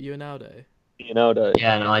you and Aldo? Leonardo.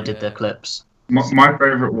 Yeah, no, I did the clips. My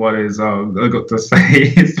favourite one is I got to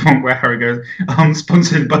say is the one where Harry goes, "I'm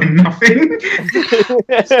sponsored by nothing."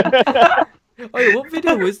 Oh, yeah, what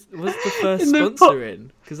video was the first sponsor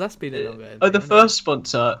in? Because that's been a long end. Oh, the first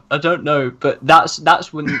sponsor, I don't know, but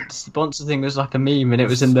that's when the sponsor thing was like a meme, and it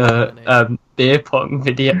was in the beer pong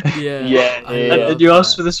video. Yeah. And you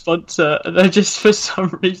asked for the sponsor, and I just for some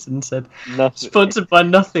reason said nothing. Sponsored by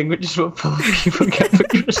nothing, which is what poor people get for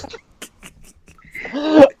Christmas.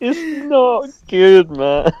 It's not good,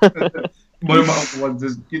 man. One of my other ones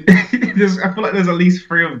is I feel like there's at least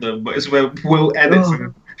 3 of them, but it's where Will edits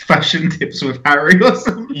fashion tips with Harry or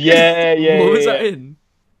something. Yeah. What was that in?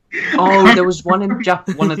 Oh, there was one in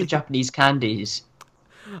one of the Japanese candies.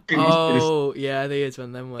 Oh, yeah, I think it's one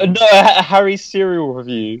of them ones. No, Harry's cereal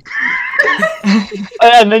review.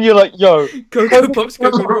 And then you're like, yo, Cocoa Pops,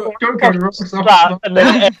 Cocoa Rocks. and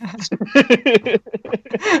then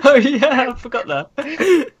Oh yeah, I forgot that.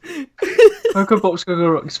 Cocoa Pops,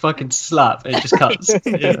 Cocoa Rocks fucking slap. It just cuts.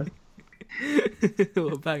 Yeah.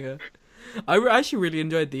 What a banger. I actually really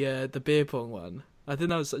enjoyed the beer pong one. I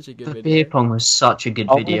think that was such a good video. Beer pong was such a good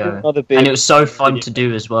video. And it was so fun to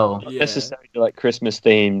do as well. Not necessarily like Christmas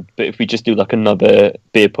themed, but if we just do like another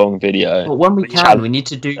beer pong video. But when we can, we need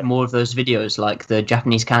to do more of those videos, like the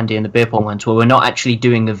Japanese candy and the beer pong ones, where we're not actually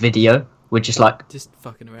doing a video. We're just like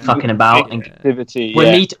fucking around, fucking about, and activity.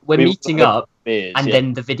 We're meeting up, beers, and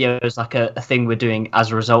then the video is like a thing we're doing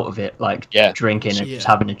as a result of it, like drinking and just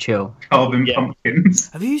having a chill. Carving pumpkins.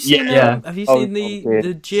 Have you seen? Have you seen the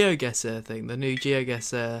GeoGuessr thing? The new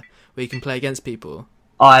GeoGuessr where you can play against people.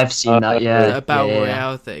 I've seen that. Yeah, a battle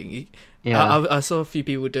royale thing. Yeah. I saw a few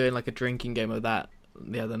people doing like a drinking game of that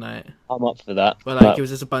the other night. I'm up for that. Well, like it was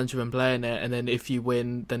just a bunch of them playing it, and then if you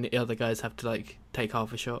win, then the other guys have to like take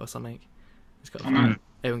half a shot or something. It's quite fun. nice.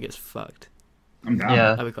 Everyone gets fucked. I'm down.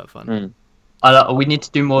 Yeah. That'd be quite fun. We need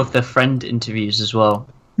to do more of the friend interviews as well,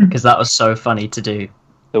 because that was so funny to do.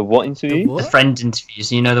 The what interview? The what? The friend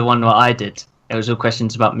interviews. You know, the one where I did. It was all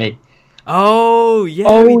questions about me. Oh yeah.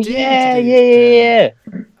 Oh we did yeah.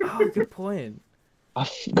 Oh, good point. I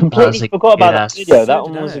completely forgot about that video. So That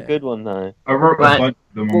did one was a I. good one though. I wrote a Right. bunch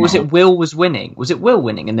of them. What was it? Will was winning. Was it Will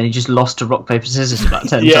winning, and then he just lost to rock paper scissors about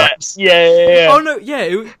 10 times? Yeah. Oh no, yeah,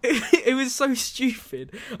 it was so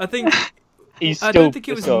stupid. I think He's I still don't think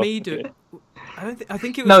it was pissed off. me doing. I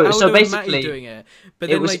think it was No, Aldo so and basically, Matty doing it. But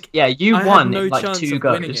It then was like you I won had no in like chance 2 of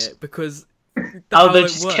winning goes. it because Aldo how it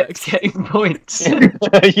just works. kept getting points.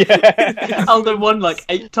 Yeah. Aldo won like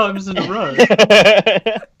 8 times in a row.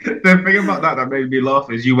 The thing about that made me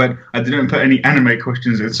laugh is you went, I didn't put any anime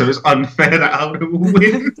questions in, so it's unfair that Aldo will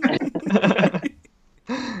win.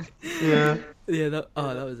 Yeah. Yeah, that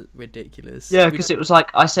was ridiculous. Yeah, because it was like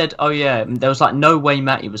I said, oh yeah, there was like no way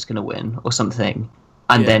Matty was gonna win or something,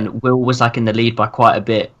 and Yeah. then Will was like in the lead by quite a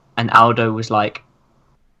bit, and Aldo was like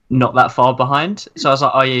not that far behind. So I was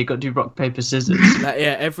like, oh yeah, you got to do rock paper scissors. Like,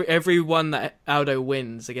 yeah, every one that Aldo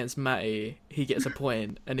wins against Matty, he gets a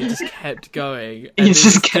point, and it just kept going. And He it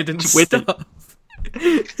just kept didn't winning. stop.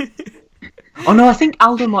 Oh no, I think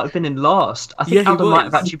Aldo might have been in last. I think Yeah, he Aldo might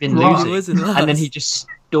was. have actually been Wow. losing, He was in and then last. he just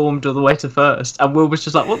stormed all the way to first, and Will was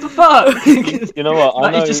just like, what the fuck? You know what? I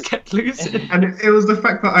Matty know. just kept losing. And it was the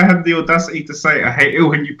fact that I had the audacity to say, I hate it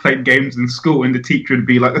when you played games in school and the teacher would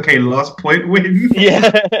be like, okay, last point win.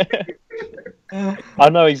 Yeah. I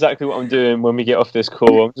know exactly what I'm doing when we get off this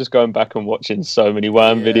call. I'm just going back and watching so many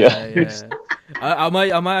WHAM videos. Yeah. I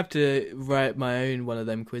might have to write my own one of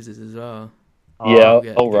them quizzes as well. Yeah,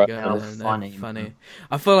 Get all right. going How on them. They're funny. funny.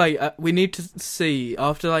 I feel like we need to see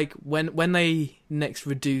after like when they next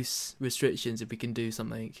reduce restrictions if we can do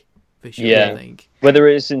something for sure. Yeah. I think. Whether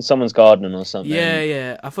it's in someone's garden or something.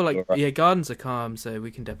 Yeah. I feel like Alright. gardens are calm, so we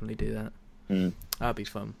can definitely do that. Mm. That'd be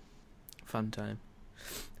fun time.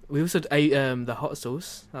 We also ate the hot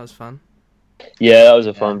sauce. That was fun. Yeah, that was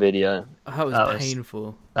a fun video. That was That was-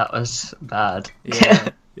 painful. That was bad.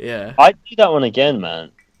 Yeah. I'd do that one again, man.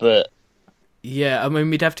 But Yeah, I mean,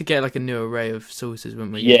 we'd have to get like a new array of sauces,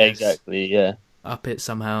 wouldn't we? yeah, Yes. exactly. Yeah. Up it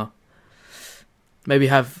somehow. Maybe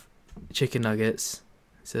have chicken nuggets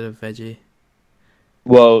instead of veggie.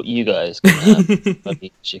 Well, you guys can have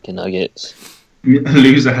fucking chicken nuggets. A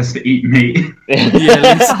loser has to eat meat.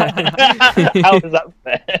 Yeah, How is that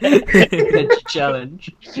fair? Veggie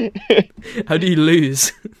challenge. How do you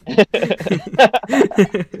lose?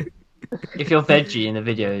 If you're veggie in the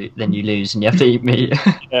video, then you lose and you have to eat meat.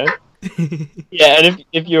 Yeah. Yeah, and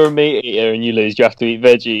if you're a meat eater and you lose, you have to eat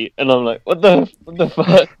veggie. And I'm like, what the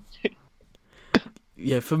fuck?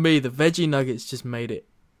 Yeah, for me, the veggie nuggets just made it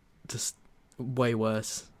just way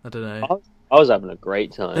worse. I don't know. I was having a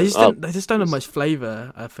great time. They just don't have much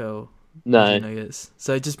flavour, I feel. No. Veggie nuggets.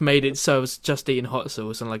 So it just made it so I was just eating hot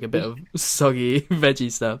sauce and like a bit of soggy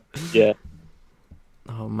veggie stuff. Yeah.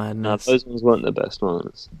 Oh, No, madness. those ones weren't the best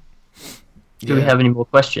ones. Do we have any more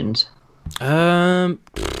questions?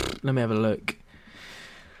 Let me have a look.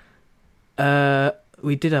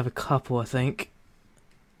 We did have a couple, I think.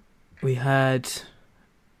 We had.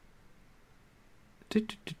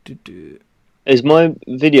 Is my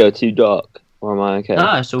video too dark, or am I okay?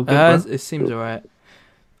 Ah, it's all good. bro. It seems alright.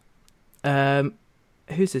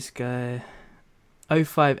 Who's this guy?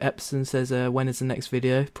 05 Epson says, when is the next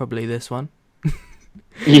video? Probably this one.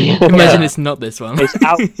 Yeah. Imagine it's not this one. It's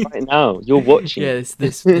out right now. You're watching. Yeah, it's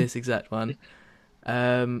this exact one.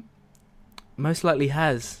 Most likely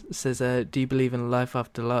has says, do you believe in life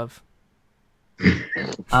after love?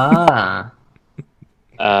 Ah,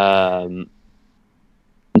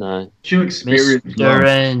 No. If you experience Mr. life,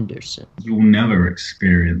 Anderson. you'll never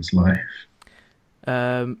experience life.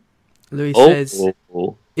 Louis Oh, says,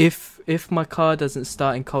 oh. if my car doesn't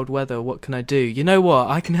start in cold weather, what can I do? You know what?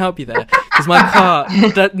 I can help you there because my car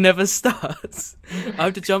that never starts. I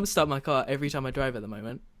have to jump start my car every time I drive at the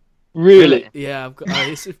moment. Really? Yeah,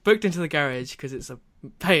 it's booked into the garage because it's a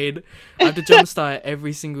pain. I have to jump start it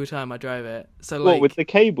every single time I drive it. So like, What with the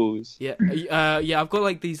cables? yeah, I've got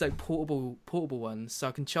like these like portable ones, so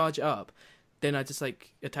I can charge it up. Then I just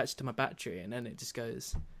like attach it to my battery, and then it just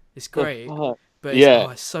goes. It's great, Oh, but yeah.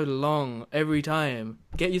 it's so long every time.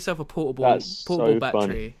 Get yourself a portable That's so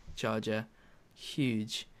battery charger,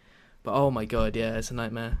 huge. But oh my god, yeah, it's a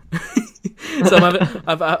nightmare. So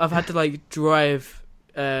I've had to like drive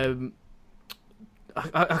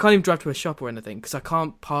I can't even drive to a shop or anything because I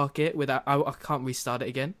can't park it without. I can't restart it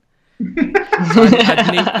again. So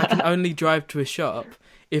I can only drive to a shop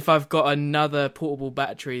if I've got another portable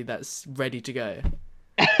battery that's ready to go.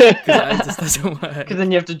 Because it just doesn't work. Because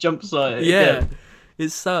then you have to jump side. Yeah, it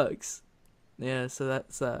sucks. Yeah, so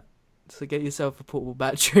that's that. So get yourself a portable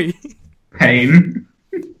battery. Pain.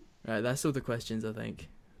 Right, that's all the questions, I think.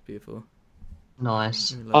 Beautiful.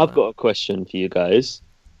 Nice. I've got a question for you guys.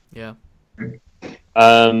 Yeah.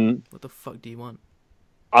 What the fuck do you want?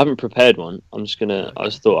 I haven't prepared one. I'm just gonna. I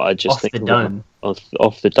just thought I'd just Off think the of dome.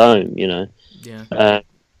 off the dome. You know. Yeah.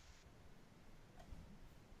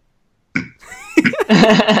 He's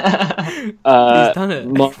done it.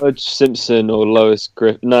 Marge Simpson or Lois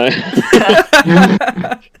Griffin? No.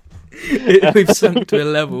 We've sunk to a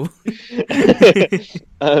level.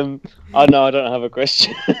 Oh no, I don't have a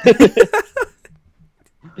question.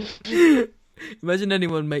 Imagine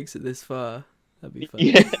anyone makes it this far. That'd be fun.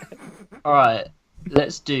 Yeah. Alright,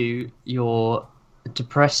 let's do your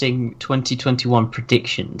depressing 2021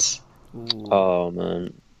 predictions. Ooh. Oh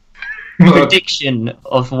man. Prediction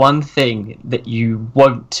of one thing that you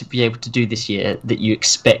won't be able to do this year that you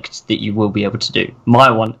expect that you will be able to do.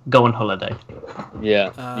 My one, go on holiday.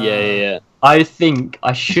 Yeah. Yeah. I think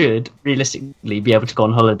I should realistically be able to go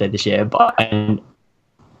on holiday this year, but I'm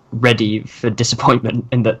ready for disappointment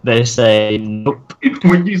in that they say nope.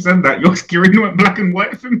 When you said that, your screen went black and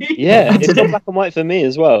white for me. Yeah, it's got black and white for me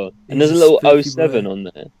as well. And there's a little 07 on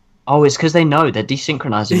there. Oh, it's because they know they're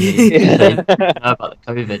desynchronizing you. They know about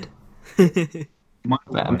the COVID. Maybe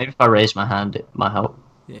if I raise my hand, it might help.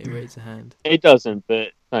 Yeah, raise a hand. It doesn't, but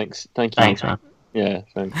thanks. Thank you. Thanks, man. Yeah,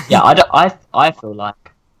 thanks. Yeah, I feel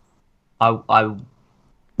like I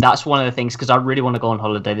that's one of the things because I really want to go on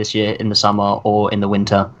holiday this year in the summer or in the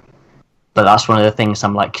winter. But that's one of the things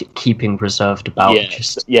I'm like keeping reserved about.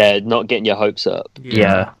 Yeah, not getting your hopes up.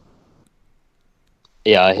 Yeah.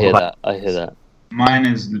 Yeah, I hear that. Mine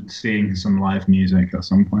is seeing some live music at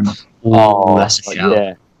some point. Oh, that's a shout.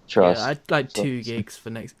 Yeah, trust. Yeah, I had like 2 gigs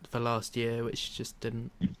for last year, which just didn't.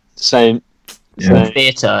 Same. Yeah.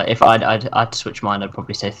 Theatre. If I'd switch mine, I'd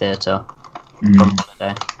probably say theatre from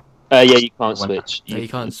holiday. Yeah, you can't switch. No, you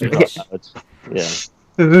can't switch. Yeah.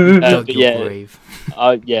 Dug your yeah. grave.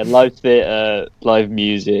 Yeah, live theatre, live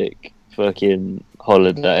music, fucking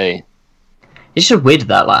holiday. It's just weird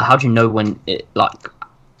that like, how do you know when it like?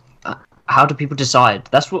 How do people decide?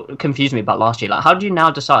 That's what confused me about last year. Like, how do you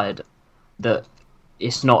now decide that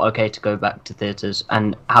it's not okay to go back to theatres?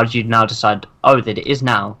 And how do you now decide, that it is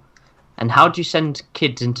now? And how do you send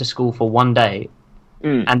kids into school for one day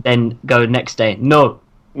and then go next day? No,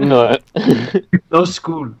 No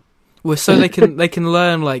school. Well, so they can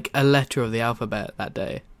learn like a letter of the alphabet that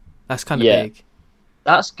day. That's kind of big.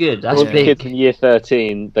 That's good. That's All big. kids in year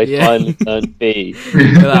 13, they finally learned B.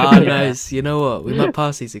 Nice. You know what? We might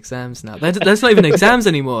pass these exams now. There's not even exams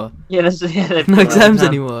anymore. Yeah, there's No exams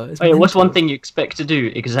anymore. It's Wait, what's mental. one thing you expect to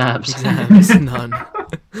do? Exams. None.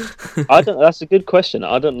 That's a good question.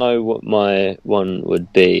 I don't know what my one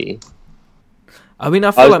would be. I mean, I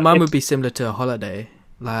feel like mine would be similar to a holiday.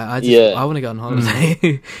 Like, I want to go on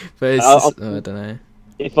holiday, but it's just, I don't know.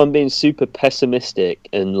 If I'm being super pessimistic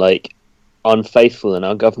and like unfaithful in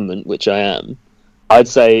our government, which I am, I'd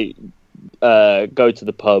say go to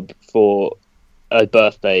the pub for a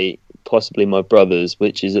birthday, possibly my brother's,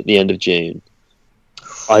 which is at the end of June.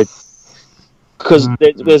 Because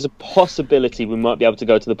there's a possibility we might be able to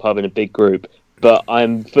go to the pub in a big group, but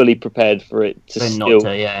I'm fully prepared for it to still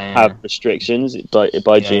have restrictions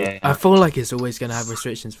by June. Yeah. I feel like it's always going to have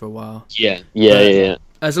restrictions for a while. Yeah.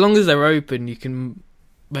 As long as they're open, you can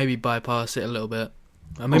maybe bypass it a little bit.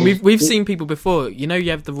 I mean, we've seen people before. You know, you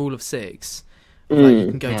have the rule of 6. Like you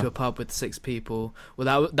can go to a pub with 6 people.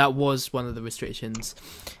 Well, that was one of the restrictions.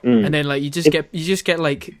 And then like you just get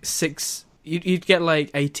like 6. You'd get like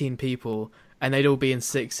 18 people. And they'd all be in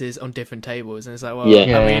 6s on different tables, and it's like, well,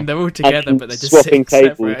 I mean, they're all together, but they're just swapping 6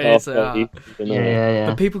 tables separate. Yeah.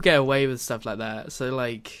 But people get away with stuff like that, so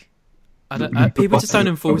like, people just don't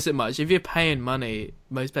enforce it much. If you're paying money,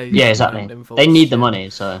 most places exactly. don't enforce They need the shit.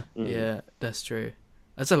 money, so Yeah, that's true.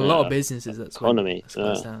 That's a lot of businesses. That's economy.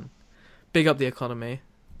 down. Big up the economy.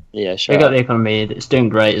 Yeah, sure. big up the economy. It's doing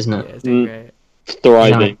great, isn't it? Yeah, it's doing great.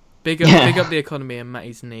 Thriving. Big up the economy and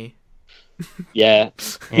Matty's knee. Yeah.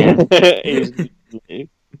 He's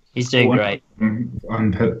doing great.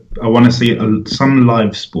 I want to see some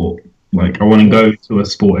live sport. Like, I want to go to a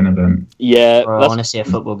sporting event. Yeah. Bro, I want to see a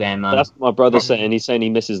football game, man. That's what my brother's saying. He's saying he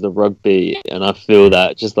misses the rugby, and I feel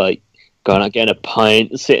that. Just like going out, getting a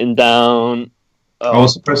pint, sitting down. I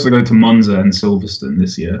was supposed to go to Monza and Silverstone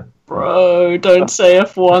this year. Bro, don't say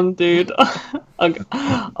F1, dude.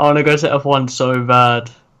 I want to go to F1 so bad.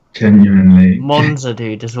 Genuinely. Monza,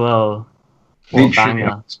 dude, as well. What a Literally, banger.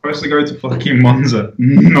 I'm supposed to go to fucking Monza.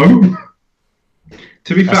 No.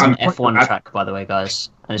 To be That's fair, an I'm F1 quite- track, by the way, guys.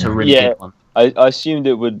 And it's a really Yeah. good one. I assumed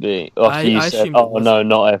it would be after you I said, assumed it "Oh no, wasn't,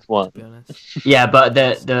 not to F1." be honest. Yeah, but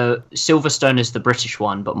the Silverstone is the British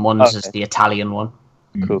one, but Monza's Okay. the Italian one.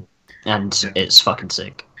 Cool. And it's fucking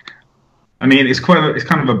sick. I mean, it's kind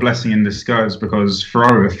of a blessing in disguise because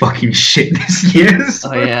Ferrari are fucking shit this year. So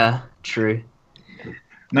Oh, yeah, true. But you get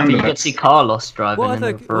to nonetheless, see Carlos driving What in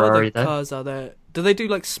other, the Ferrari, though. cars are there? Do they do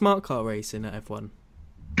like smart car racing at F1?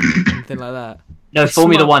 Anything like that? No, It's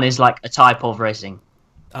Formula smart- 1 is like a type of racing.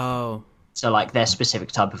 Oh, So, like, their specific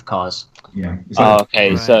type of cars. yeah. It's Oh, like,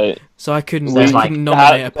 okay. Right. So I couldn't, There's you like- couldn't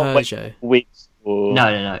nominate a How- what- Peugeot. weeks or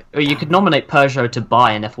No. Or you could nominate Peugeot to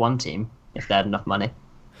buy an F1 team if they had enough money.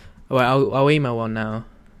 Oh, wait, I'll email one now.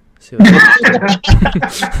 See what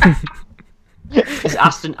Because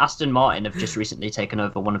Aston Martin have just recently taken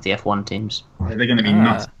over one of the F1 teams. they're going to be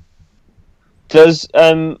nuts. Does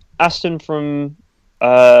Aston from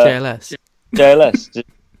JLS. JLS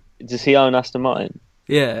does he own Aston Martin?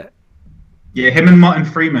 Yeah. Yeah, him and Martin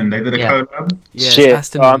Freeman, they did a Yeah. Yeah, collab. it's Shit.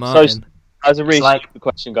 Aston Oh, I'm so Martin. That's a really It's like- stupid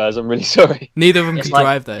question, guys. I'm really sorry. Neither of them It's can like,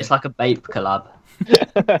 drive though. it's like a Bape collab,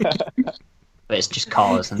 but it's just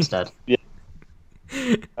cars instead.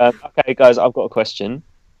 Okay, guys, I've got a question.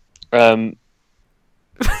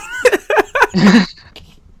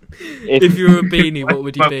 If you were a beanie, what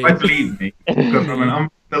would you be? Why believe me? Because I'm an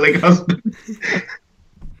unfulfilling husband.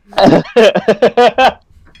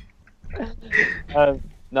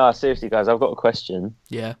 No, seriously, guys, I've got a question.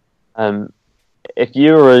 Yeah. If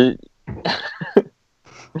you were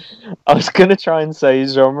I was gonna try and say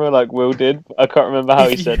genre like Will did, but I can't remember how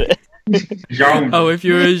he said it. Genre. Oh, if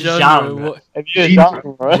you're a genre, Genre. what If you're a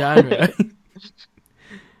genre, genre?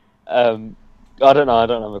 I don't know. I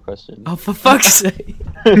don't have a question. Oh, for fuck's sake!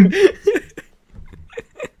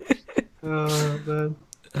 Oh, man.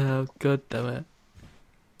 Oh, god damn it.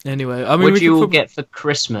 Anyway, I mean, What we do you could all prob- get for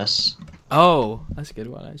Christmas? Oh, that's a good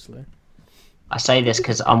one actually. I say this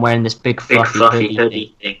because I'm wearing this big fluffy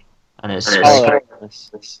hoodie thing, and it's Oh, nice.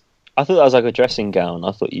 I thought that was like a dressing gown.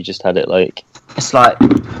 I thought you just had it like. it's like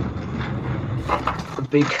a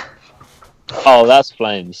big. Oh, that's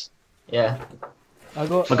flames. Yeah. I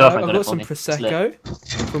got My girlfriend I got it got for some me. It's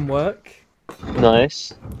prosecco from work.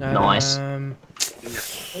 Nice. Nice.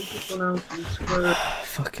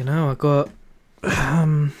 Fucking hell, I got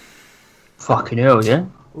Fucking hell, yeah.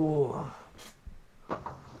 ooh.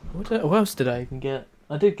 What else did I even get?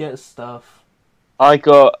 I did get stuff. I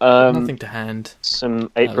got Nothing to hand. some was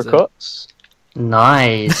it. apricots.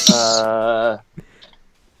 Nice.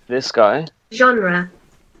 This guy. Genre.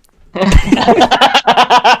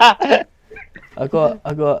 I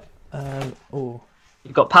got oh.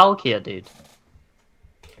 You got Palkia, dude.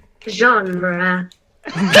 Genre.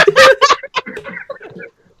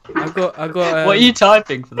 I got What are you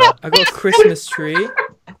typing for that? I got a Christmas tree.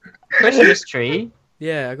 Christmas tree.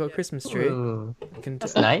 Yeah, I got a Christmas tree. Ooh, You can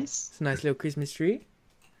that's nice. It's a nice little Christmas tree.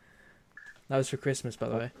 That was for Christmas, by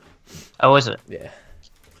the way. Oh, is it? Yeah.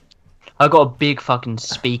 I got a big fucking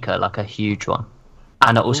speaker, like a huge one,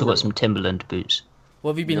 and I also Ooh. got some Timberland boots,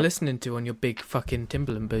 What have you been Yep. listening to on your big fucking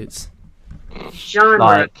Timberland boots? Genre.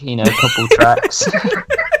 like a couple tracks,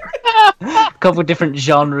 couple different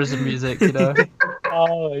genres of music,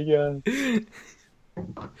 Oh yeah.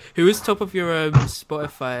 Who was top of your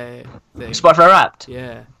Spotify thing? Spotify Wrapped,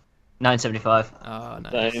 Yeah. 975. Oh,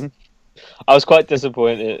 nice. Same. I was quite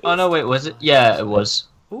disappointed. Oh no, wait, was it? Yeah, it was.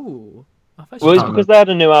 Ooh. I've Well, actually it's because they had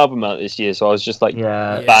a new album out this year, so I was just like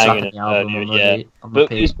Yeah, Yeah. banging slapping it the album earlier, on yeah. repeat- on But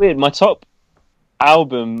repeat. it's weird. My top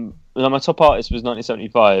album, my top artist was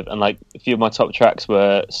 1975, and like a few of my top tracks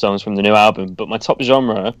were songs from the new album. But my top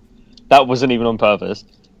genre, that wasn't even on purpose.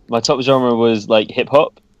 My top genre was like hip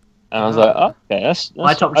hop, and I was like, oh, okay, that's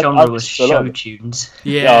My top I genre was listened to a lot show of tunes.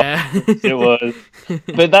 Yeah. it was.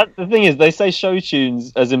 But that the thing is, they say show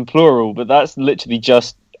tunes as in plural, but that's literally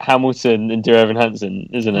just Hamilton and Dear Evan Hansen,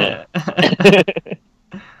 isn't it?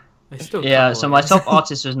 They still Yeah, cover so it. my top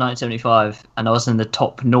artist was 1975, and I was in the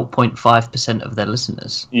top 0.5% of their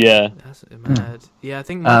listeners. Yeah. That's mad. Yeah, I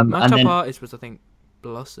think my and top then- artist was, I think,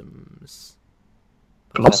 Blossoms.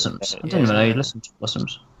 Blossoms. I didn't even know you Yeah. listened to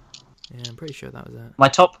Blossoms. Yeah, I'm pretty sure that was it. My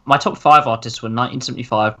top 5 artists were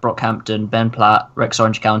 1975, Brockhampton, Ben Platt, Rex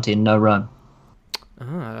Orange County, and No Rome.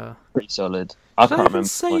 Ah. Pretty solid. I Did I can't even remember.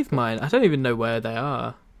 save mine? I don't even know where they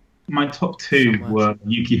are. My top two Somewhere. were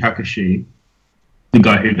Yuki Hakushi, the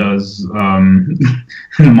guy who does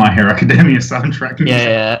My Hero Academia soundtrack music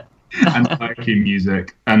Yeah. and Haiku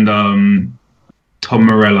music, and Tom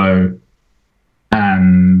Morello,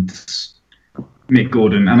 and Mick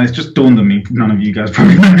Gordon, and it's just dawned on me none of you guys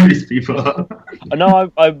probably know who these people are. I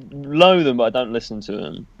know I know them, but I don't listen to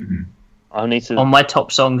them. Mhm. I need to. On my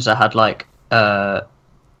top songs, I had like I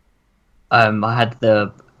had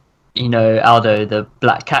the Aldo, the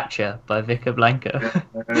Black Catcher by Vicar Blanco.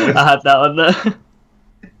 I had that on there.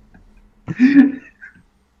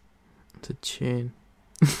 It's a tune.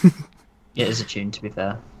 It is a tune, to be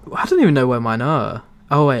fair. I don't even know where mine are.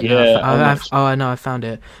 Oh wait, Yeah, no, I know, I found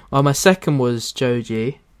it. Well, my second was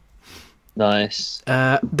Joji. Nice.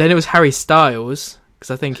 Then it was Harry Styles,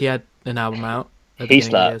 because I think he had an album out at the He beginning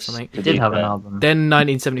of the year or slaps. something. He did have an album. Then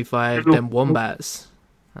 1975, then Wombats.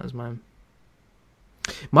 That was mine.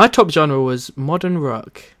 My top genre was modern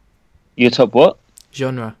rock. Your top what?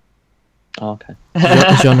 Genre. Oh, okay.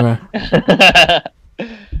 Genre.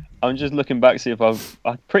 I'm just looking back to see if I'm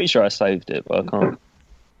pretty sure I saved it, but I can't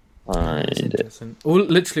find That's it. interesting.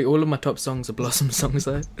 Literally all of my top songs are Blossom songs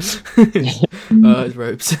though. It's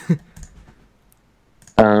Ropes.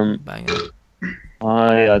 Bang it.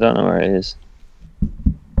 I don't know where it is.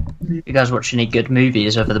 You guys watch any good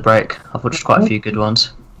movies over the break? I've watched quite a few good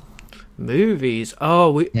ones. Movies.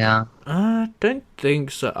 Oh, Yeah. I don't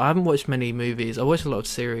think so. I haven't watched many movies. I watched a lot of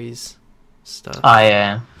series stuff,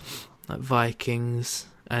 Yeah. like Vikings,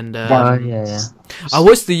 and Yeah. I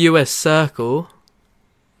watched the US Circle.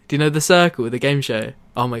 Do you know the Circle, the game show?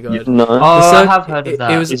 Oh my god. No. Oh, The I Circle- have heard of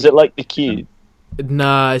that. It was Is it like the Cube?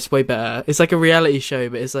 Nah, it's way better. It's like a reality show,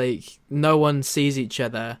 but it's like no one sees each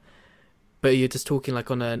other, but you're just talking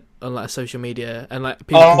like on like social media, and like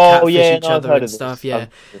people can catfish each I've other heard and of this. stuff. Yeah,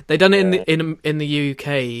 I've- they done it yeah. in the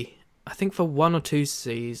UK. I think for 1 or 2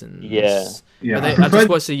 seasons. Yeah. Yeah, I just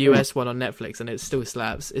watched the US one on Netflix, and it still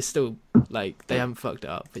slaps. It's still like they haven't fucked it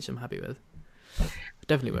up, which I'm happy with.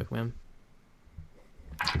 Definitely recommend.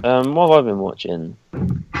 What have I been watching?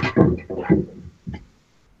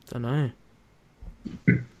 Don't know.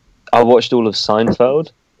 I watched all of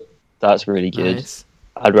Seinfeld. That's really good. Nice.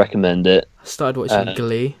 I'd recommend it. I started watching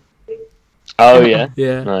Glee. Oh yeah.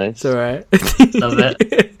 Yeah, Nice. it's alright. Love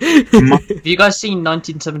it. Have you guys seen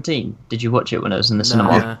 1917? Did you watch it when it was in the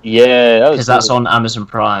cinema? Nah. Yeah, that was Because that's good. on Amazon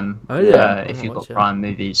Prime. Oh, yeah. If I'll you've got watch it. Prime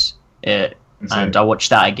movies. And I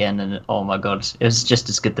watched that again, and oh my god, it was just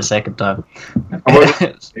as good the second time.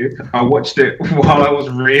 I watched it while I was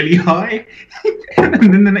really high,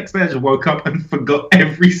 and then the next day I just woke up and forgot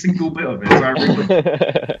every single bit of it. So I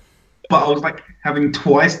remember, but I was like having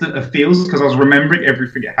twice the feels because I was remembering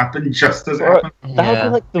everything that happened just as it happened.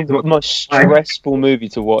 That would be like the most stressful movie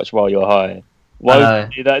to watch while you're high. Why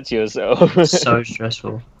would you do that to yourself? So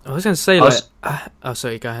stressful. I was gonna say I like, was- oh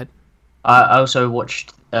sorry, go ahead. I also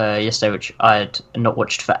watched yesterday, which I had not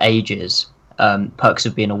watched for ages. Perks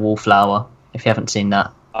of Being a Wallflower. If you haven't seen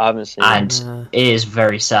that, I haven't seen and it. it is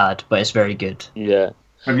very sad, but it's very good. Yeah.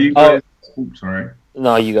 Have you guys? Oops, sorry.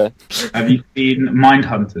 No, you go. Have you seen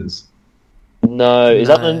Mindhunters? No, is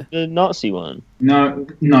No. that the Nazi one? No,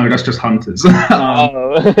 that's just Hunters.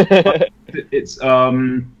 Oh. It's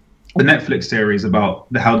the Netflix series about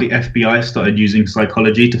how the FBI started using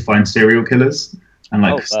psychology to find serial killers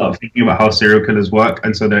and start thinking about how serial killers work.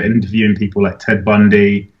 And so they're interviewing people like Ted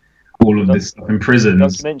Bundy, all of this stuff in prisons.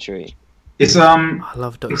 Documentary. It's I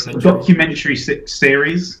love it's a documentaries. documentary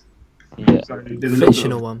series. Yeah. So there's a little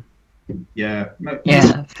Fictional bit one. of- yeah. No,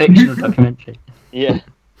 Yeah, fictional documentary. Yeah.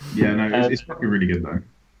 Yeah, no, it's fucking really good though.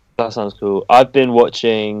 That sounds cool. I've been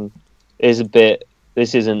watching.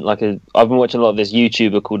 This isn't like a. I've been watching a lot of this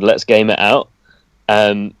YouTuber called Let's Game It Out.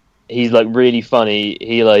 He's like really funny.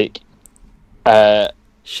 He like. Shout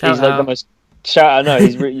he's like out. the most. Shout out! No,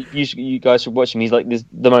 he's really. You guys should watch him. He's like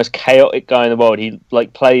the most chaotic guy in the world. He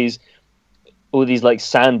like plays all these like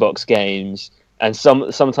sandbox games, and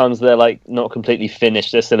sometimes they're like not completely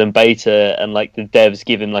finished. They're still in beta, and like the devs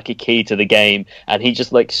give him like a key to the game, and he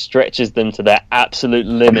just like stretches them to their absolute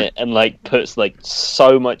limit, and like puts like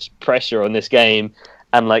so much pressure on this game,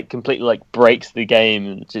 and like completely like breaks the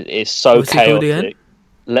game. It's so What's it called again? chaotic.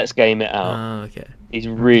 Let's Game It Out. Oh, okay. He's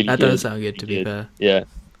really That good. does sound good, to be fair. Yeah.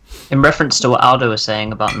 In reference to what Aldo was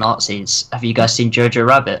saying about Nazis, have you guys seen Jojo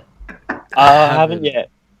Rabbit? I haven't yet.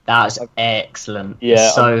 That's excellent. Yeah,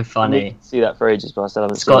 It's so I need funny. to see that for ages, but I still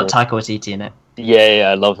haven't It's seen got it. Taika Waititi in it. Yeah,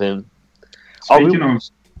 I love him. Speaking of,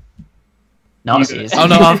 Nazis. Oh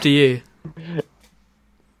no, after you.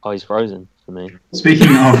 Oh, he's frozen for me. speaking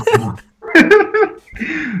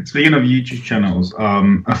of YouTube channels,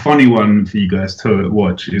 a funny one for you guys to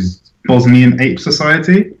watch is Bosnian Ape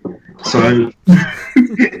Society. So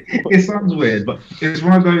it sounds weird, but it's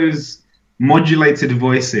one of those modulated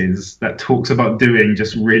voices that talks about doing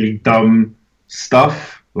just really dumb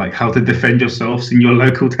stuff. like how to defend yourselves in your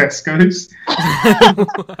local Tesco's.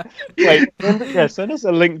 Wait, send us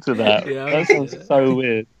a link to that. Yeah, That sounds so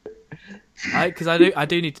weird. Because I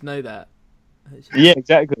do need to know that. Yeah,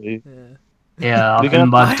 exactly. Yeah. Yeah, I've We're been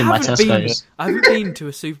gonna- mugged in my Tesco's. I haven't been to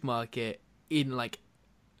a supermarket in like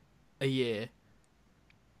a year.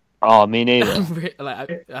 Oh, me neither.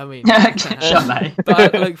 I mean, Shut mate.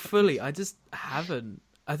 but like fully, I just haven't.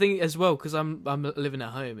 I think as well because I'm living at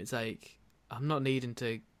home. It's like I'm not needing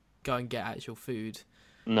to go and get actual food.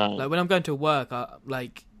 No, Like when I'm going to work, I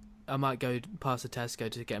might go past a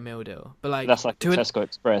Tesco to get a meal deal. But like that's like a Tesco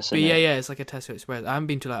Express. But Isn't yeah, it? yeah, it's like a Tesco Express. I haven't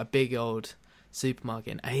been to like a big old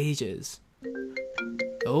supermarket in ages.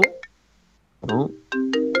 Oh, Oh.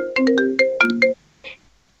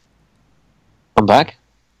 I'm back.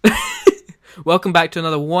 welcome back to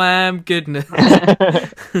another Wham goodness.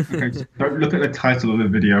 Okay, just don't look at the title of the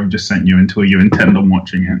video I've just sent you until you intend on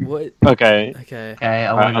watching it. What? Okay. Okay. Okay,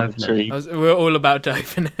 I Right, won't I'm open it. intrigued. We're all about to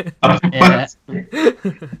open Yeah.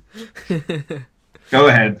 Go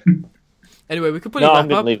ahead. Anyway, we could No, I'm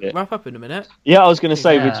gonna leave it. wrap up in a minute. Yeah, I was gonna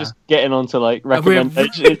say we're Yeah. just getting on to like We're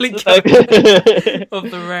recommendations. really going off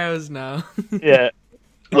the rails now. Yeah,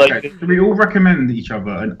 like Okay, so we all recommend each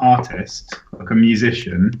other an artist, like a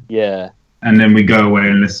musician, yeah. and then we go away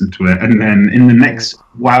and listen to it. And then in the next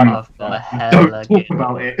Wham, I've got a don't hella talk good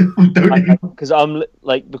about it. Don't even-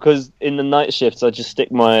 Because in the night shifts I just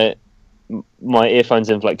stick my earphones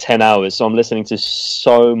in for like 10 hours, so I'm listening to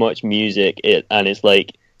so much music. And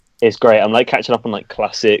it's great. I'm like catching up on like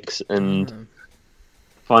classics and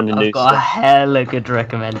finding new I've got a stuff. hella good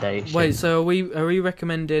recommendation. Wait, so are we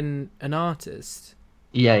recommending an artist?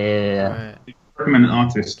 Yeah. Right. recommend an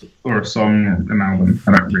artist or a song, an album.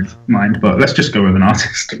 I don't really mind, but let's just go with an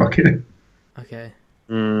artist. Fuck it. Okay.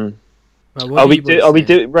 Mm. Well, what Are do we you boys are we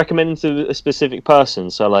think? recommending to a specific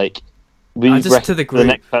person? So like we Just rec- to the the group,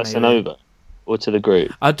 next person maybe. over, or to the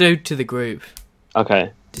group? I'll do to the group.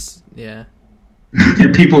 Okay. Just yeah.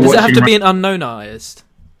 People Does it watching. have to be an unknown artist?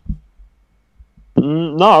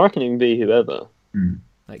 No, I reckon it can be whoever.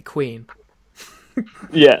 Like Queen.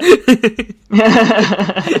 Yeah.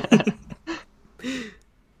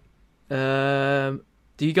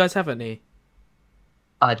 Do you guys have any?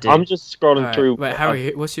 I do. I'm just scrolling Alright, through. Wait,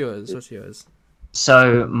 Harry, what's yours? What's yours?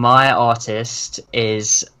 So my artist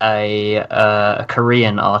is a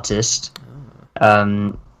Korean artist.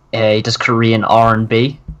 He does Korean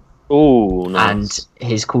R&B, Oh, nice. and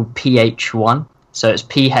he's called PH1. So it's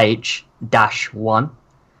PH-1.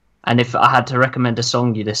 And if I had to recommend a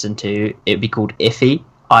song you listen to, it'd be called Iffy,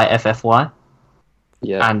 IFFY,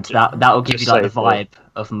 Yeah. and that will give you Just like the say vibe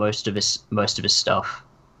of most of his stuff.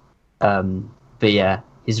 But yeah,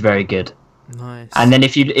 he's very good. Nice. And then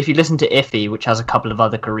if you listen to Iffy, which has a couple of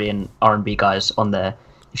other Korean R&B guys on there,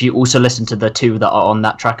 if you also listen to the two that are on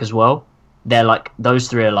that track as well, they're like those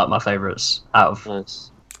three are like my favorites out of Nice.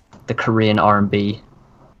 the Korean R&B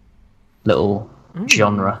little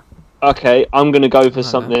genre. Okay, I'm gonna go for like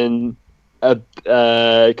something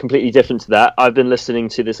completely different to that. I've been listening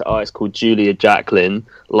to this artist called Julia Jacqueline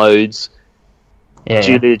loads. Yeah.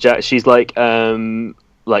 Julia Jack, she's like kind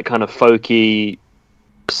of folky,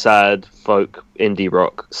 sad folk indie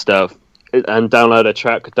rock stuff. And download a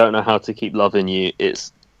track. Don't know how to keep loving you.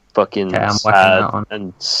 It's fucking Okay, I'm whacking sad that one.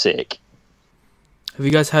 and sick. Have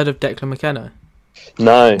you guys heard of Declan McKenna?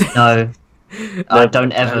 No, No, I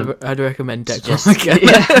don't ever. I'd recommend Declan Just-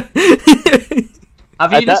 McKenna.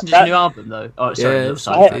 Have you that- listened to that- his new album though? Oh, sorry. Yeah, no, it's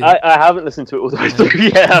sorry. fine. I haven't listened to it all the way through.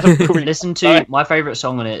 Yeah, I've probably- Listen to my favorite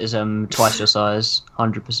song on it is Twice Your Size,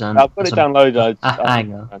 100%. I've got it downloaded. I hang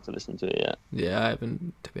haven't on. had to listen to it yet, Yeah, I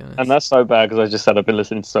haven't, to be honest. and that's so bad because I just said I've been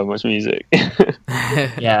listening to so much music.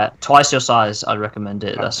 Yeah, Twice Your Size. I'd recommend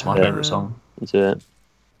it. That's my Yeah. favorite song. That's it.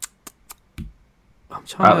 I'm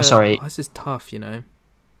trying to. sorry. This is tough, you know.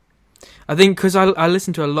 I think because I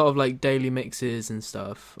listen to a lot of like daily mixes and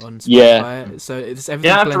stuff on Spotify, Yeah. so it's You everything.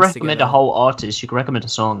 don't have to blends recommend together. a whole artist. You can recommend a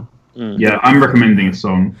song. Yeah, I'm recommending a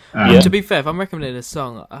song. Yeah. To be fair, if I'm recommending a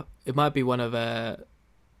song, it might be one of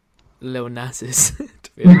Lil Nas's.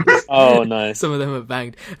 To be honest. Oh, nice. Some of them are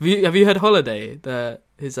banged. Have you heard Holiday?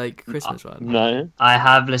 His like Christmas one. No. I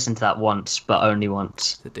have listened to that once, but only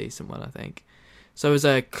once. It's a decent one, I think. So it was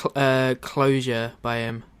a Closure by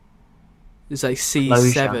him. It's like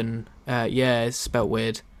C7. Yeah, it's spelt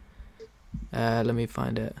weird. Let me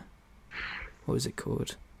find it. What was it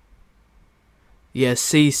called? Yeah,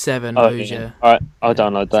 C7 Oh, Oja. yeah. All right, I'll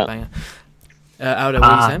download It's a that. banger. Aldo, what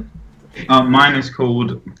are you saying? Mine is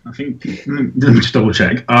called, I think, let me just double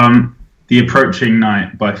check. The Approaching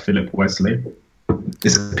Night by Philip Wesley.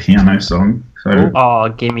 It's a piano song. So Oh,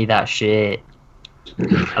 give me that shit.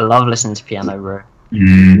 I love listening to piano, bro.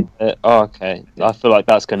 Oh, okay. I feel like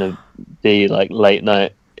that's gonna be like late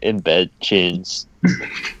night in bed tunes.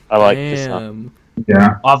 I like this song. Damn.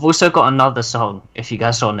 Yeah. I've also got another song. If you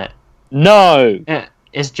guys on it, No.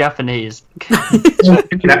 it's Japanese.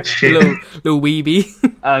 That shit. Little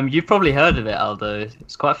weeby. You've probably heard of it, Aldo.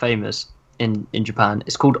 It's quite famous in Japan.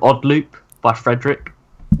 It's called Odd Loop by Frederick.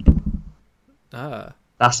 Ah.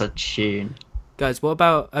 That's a tune. Guys, what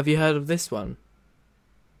about, have you heard of this one?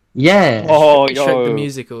 Yeah. Oh, Shrek yo. the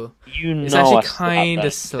musical. You know It's actually I slap kind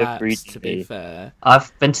that of every slaps, to be day. fair.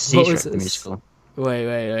 I've been to see What was Shrek the this? musical.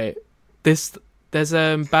 Wait. There's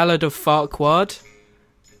Ballad of Farquaad.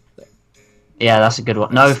 Yeah, that's a good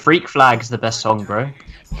one. No, Freak Flag's the best song, bro.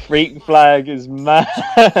 Freak flag is mad.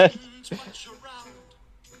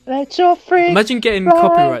 Let your freak. Imagine getting flag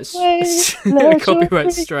copyright wave, let your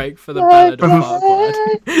copyright freak strike for the Ballad of flag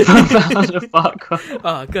Farquaad. Ballad of Farquaad.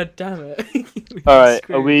 Oh, god damn it. All right,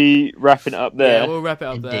 are we wrapping it up there Yeah, we'll wrap it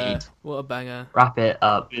up there. Indeed. What a banger. Wrap it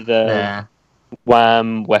up with there.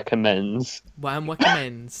 Wham recommends? Wham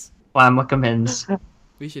recommends. Wham recommends.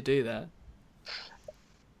 We should do that.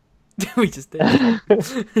 We just did.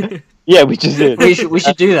 Yeah, we just did. We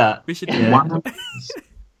should do that. We should do Yeah. that.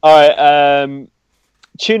 All right,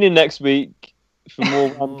 tune in next week for more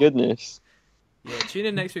Wham goodness. Yeah, tune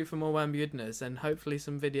in next week for more Wham goodness and hopefully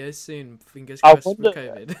some videos soon. Fingers I crossed with wonder-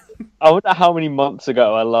 COVID. I wonder how many months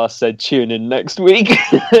ago I last said tune in next week.